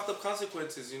some fucked up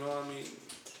consequences, you know, I mean,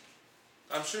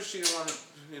 I'm sure she didn't want,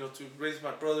 you know, to raise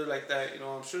my brother like that, you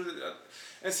know, I'm sure that,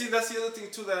 and see, that's the other thing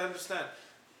too that I understand,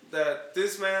 that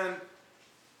this man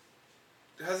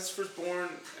has his firstborn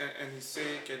and he's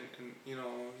sick and you know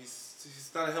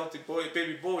he's not a healthy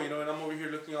baby boy, you know, and I'm over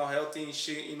here looking all healthy and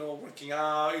shit, you know, working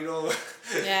out, you know,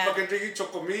 fucking drinking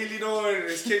chocomil, you know, and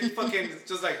his kid fucking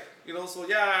just like, you know, so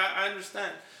yeah, I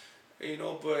understand, you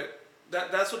know, but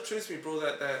that's what trips me, bro,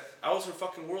 that I was her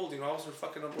fucking world, you know, I was her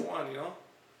fucking number one, you know.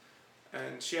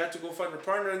 And she had to go find her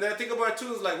partner. And then I think about it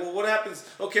too, it's like, well, what happens?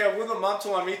 Okay, I'm with my mom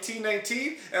till I'm 18,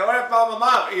 19, and what about my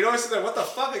mom? You know, she's like, what the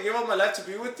fuck? I gave up my life to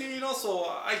be with you, you know? So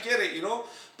I get it, you know?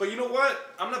 But you know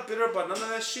what? I'm not bitter about none of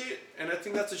that shit. And I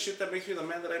think that's the shit that makes me the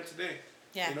man that I am today.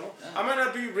 Yeah. You know? I might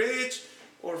not be rich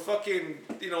or fucking,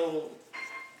 you know,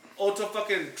 ultra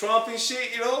fucking Trump and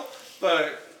shit, you know?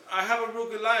 But I have a real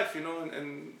good life, you know?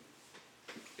 And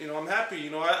you know, I'm happy.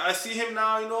 You know, I see him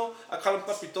now. You know, I call him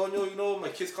Papi Toño. You know, my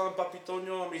kids call him Papi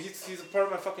Toño. I mean, he's a part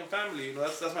of my fucking family. You know,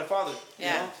 that's my father.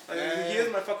 Yeah. You know, he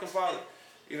is my fucking father.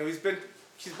 You know, he's been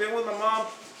with my mom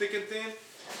thick and thin.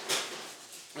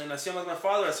 And I see him as my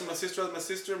father. I see my sister as my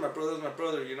sister. My brother as my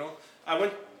brother. You know,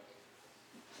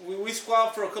 we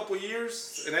squat for a couple of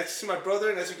years, and I see my brother,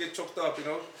 and I used to get choked up. You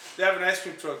know, they have an ice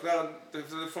cream truck now. They're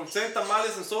from selling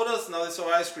tamales and sodas, now they sell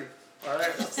ice cream. All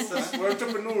right, we're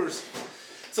entrepreneurs.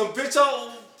 Some bitch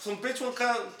one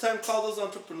time called us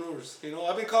entrepreneurs. You know,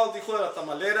 I've been called hijo de la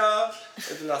tamalera,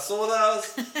 de las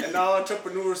sodas, and now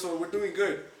entrepreneurs, so we're doing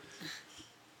good.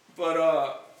 But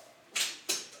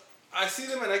I see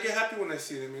them and I get happy when I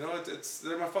see them. You know,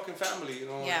 they're my fucking family. You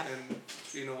know, and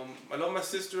you know, I love my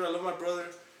sister, I love my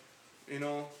brother. You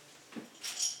know,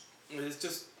 it's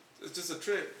just a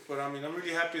trip. But I mean, I'm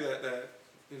really happy that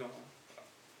you know,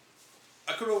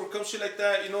 I could overcome shit like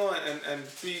that, you know, and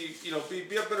be, you know, be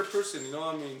a better person, you know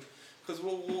what I mean? Because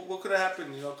what could have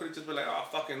happened, you know? I could have just been like, oh,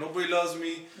 fuck it, nobody loves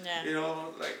me, you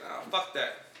know? Like, fuck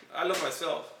that. I love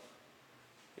myself,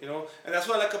 you know? And that's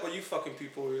what I like about you fucking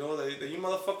people, you know? That you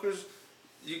motherfuckers,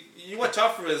 you watch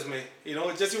out for Esme, you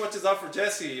know? Jesse watches out for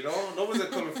Jesse, you know? Nobody's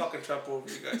gonna come and fucking trample over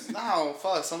you guys. No,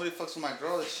 fuck, somebody fucks with my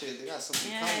girl and shit. They got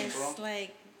something coming, bro. It's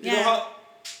like, You know how...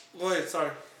 Go ahead,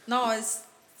 sorry. No, it's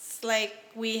like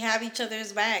we have each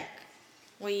other's back.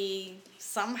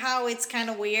 Somehow it's kind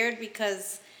of weird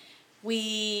because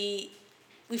we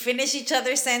finish each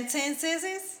other's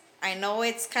sentences. I know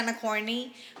it's kind of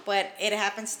corny, but it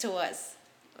happens to us.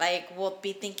 Like, we'll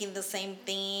be thinking the same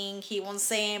thing. He won't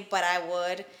say it, but I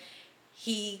would.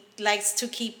 He likes to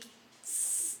keep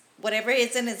whatever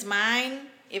is in his mind.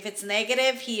 If it's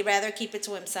negative, he'd rather keep it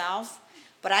to himself.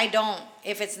 But I don't.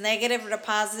 If it's negative or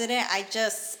positive, I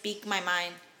just speak my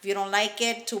mind. If you don't like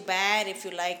it, too bad. If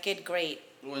you like it, great.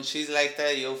 When she's like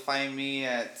that, you'll find me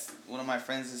at one of my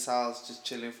friends' house just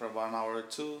chilling for about an hour or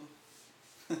two.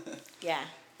 Yeah.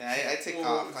 Yeah, I take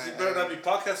off. You better not be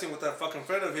podcasting with that fucking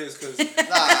friend of his, because... No. Because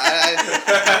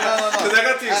I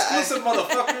got the exclusive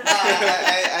motherfucker.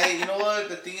 I you know what?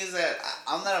 The thing is that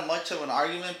I'm not much of an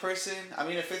argument person. I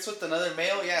mean, if it's with another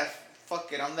male, yeah,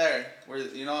 fuck it, I'm there.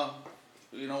 You know,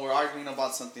 we're arguing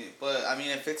about something. But, I mean,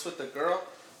 if it's with a girl...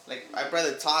 Like, I'd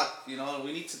rather talk, you know,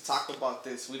 we need to talk about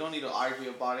this. We don't need to argue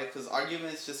about it, because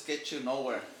arguments just get you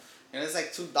nowhere. You know, it's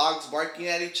like two dogs barking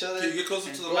at each other. Can you get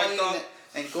closer to the mic, dog?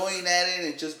 And going at it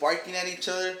and just barking at each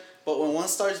other. But when one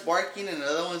starts barking and the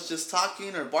other one's just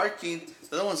talking or barking,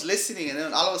 the other one's listening. And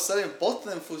then all of a sudden, both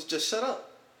of them fools just shut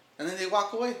up. And then they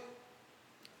walk away. You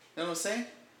know what I'm saying?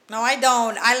 No, I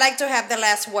don't. I like to have the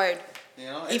last word. You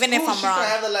know, even if I'm she wrong. can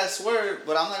have the last word,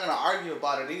 but I'm not gonna argue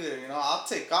about it either. You know, I'll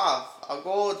take off. I'll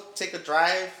go take a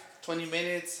drive, 20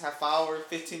 minutes, half hour,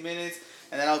 15 minutes,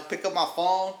 and then I'll pick up my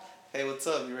phone. Hey, what's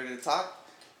up? You ready to talk?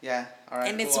 Yeah. All right.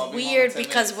 And cool. it's I'll be weird home in 10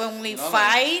 because minutes. when we You know,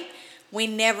 fight, we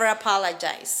never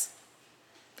apologize.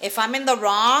 If I'm in the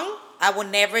wrong, I will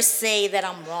never say that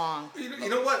I'm wrong. You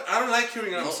know what? I don't like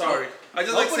hearing I'm sorry. I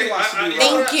just like saying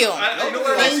Thank you. You know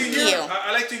what I like to Thank hear? you.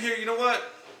 I like to hear, you know what?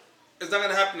 It's not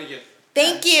gonna happen again.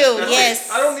 Thank you. That's Yes.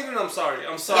 it. I don't need an I'm sorry.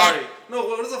 I'm sorry. Yeah. No,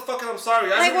 what is a fucking I'm sorry?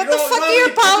 Like, what the fuck are you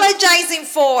apologizing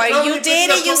for? You know how You many did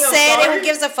bitches it, you that told me I'm said it, sorry? who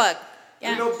gives a fuck?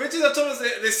 Yeah. You know, bitches that told us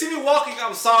they see me walking,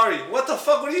 I'm sorry. What the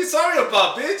fuck? What are you sorry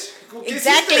about, bitch?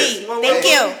 Exactly. What Thank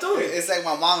you. It's like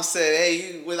my mom said,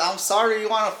 hey, with I'm sorry, you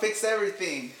want to fix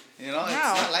everything. You know, it's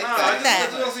not like that.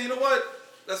 I just you know what?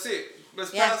 That's it.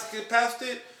 Let's get past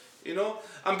it. You know,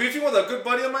 I'm beefing with a good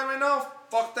buddy of mine right now.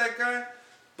 Fuck that guy.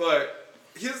 But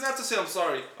he doesn't have to say I'm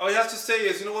sorry. All he has to say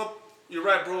is, you know what? You're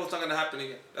right, bro. It's not gonna happen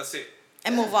again. That's it.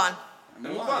 And move on. And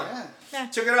move on. Yeah.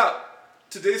 Check it out.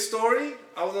 Today's story,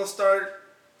 I was gonna start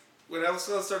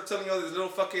telling you all this little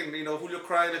fucking, you know, Julio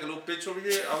crying like a little bitch over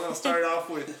here. I was gonna start it off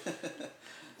with.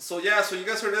 So you guys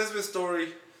heard Esme's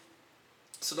story.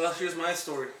 So now here's my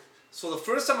story. So the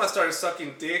first time I started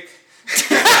sucking dick.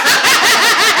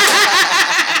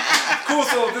 Cool.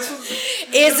 So this was.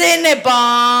 Isn't it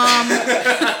bomb?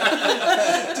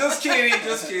 Just kidding.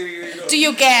 Just kidding. You know. Do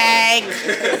you gag?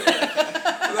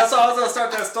 That's how I was gonna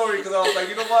start that story because I was like,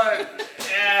 you know what?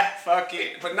 Yeah, fuck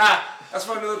it. But nah, that's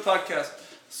for another podcast.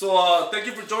 So thank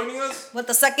you for joining us. With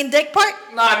the sucking dick part?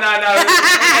 Nah. We're not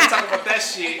talking about that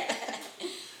shit.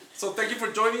 So thank you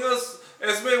for joining us.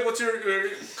 Esme, what's your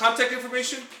contact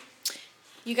information?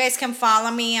 You guys can follow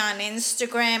me on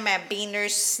Instagram at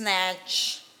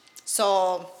Beanersnatch.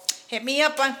 So hit me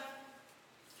up on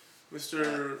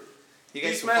Mr. You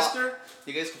guys, Beastmaster.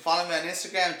 You guys can follow me on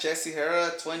Instagram, Jesse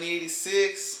Herrera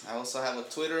 2086. I also have a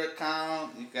Twitter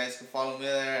account. You guys can follow me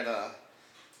there at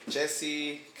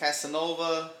Jesse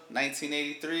Casanova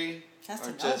 1983. Casanova.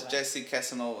 Or just Jesse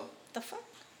Casanova. the fuck?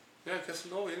 Yeah,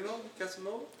 Casanova. You know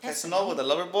Casanova? Casanova, the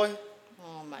lover boy.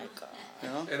 Oh my god. You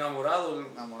know? Enamorado.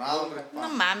 Enamorado. No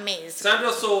mames.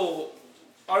 Sandra, so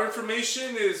our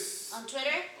information is On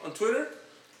Twitter? on Twitter.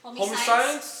 Homie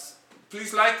Science.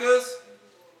 Please like us.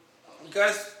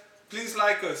 Guys, please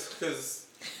like us because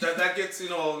that gets,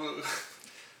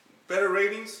 better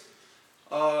ratings.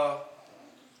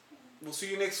 We'll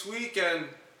see you next week, and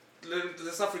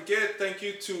let's not forget, thank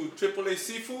you to AAA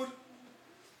Seafood.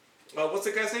 What's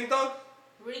the guy's name, dog?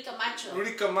 Rudy Camacho.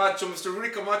 Rudy Camacho. Mr. Rudy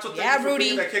Camacho, thank Yeah, you for Rudy.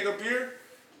 bringing that keg of beer.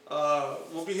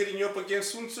 We'll be hitting you up again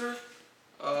soon, sir.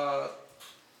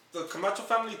 The Camacho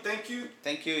family, thank you.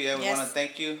 Thank you. Yeah, we Yes. want to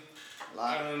thank you. A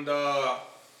lot. And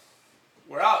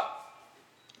we're out.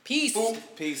 Peace. Boom.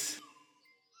 Peace.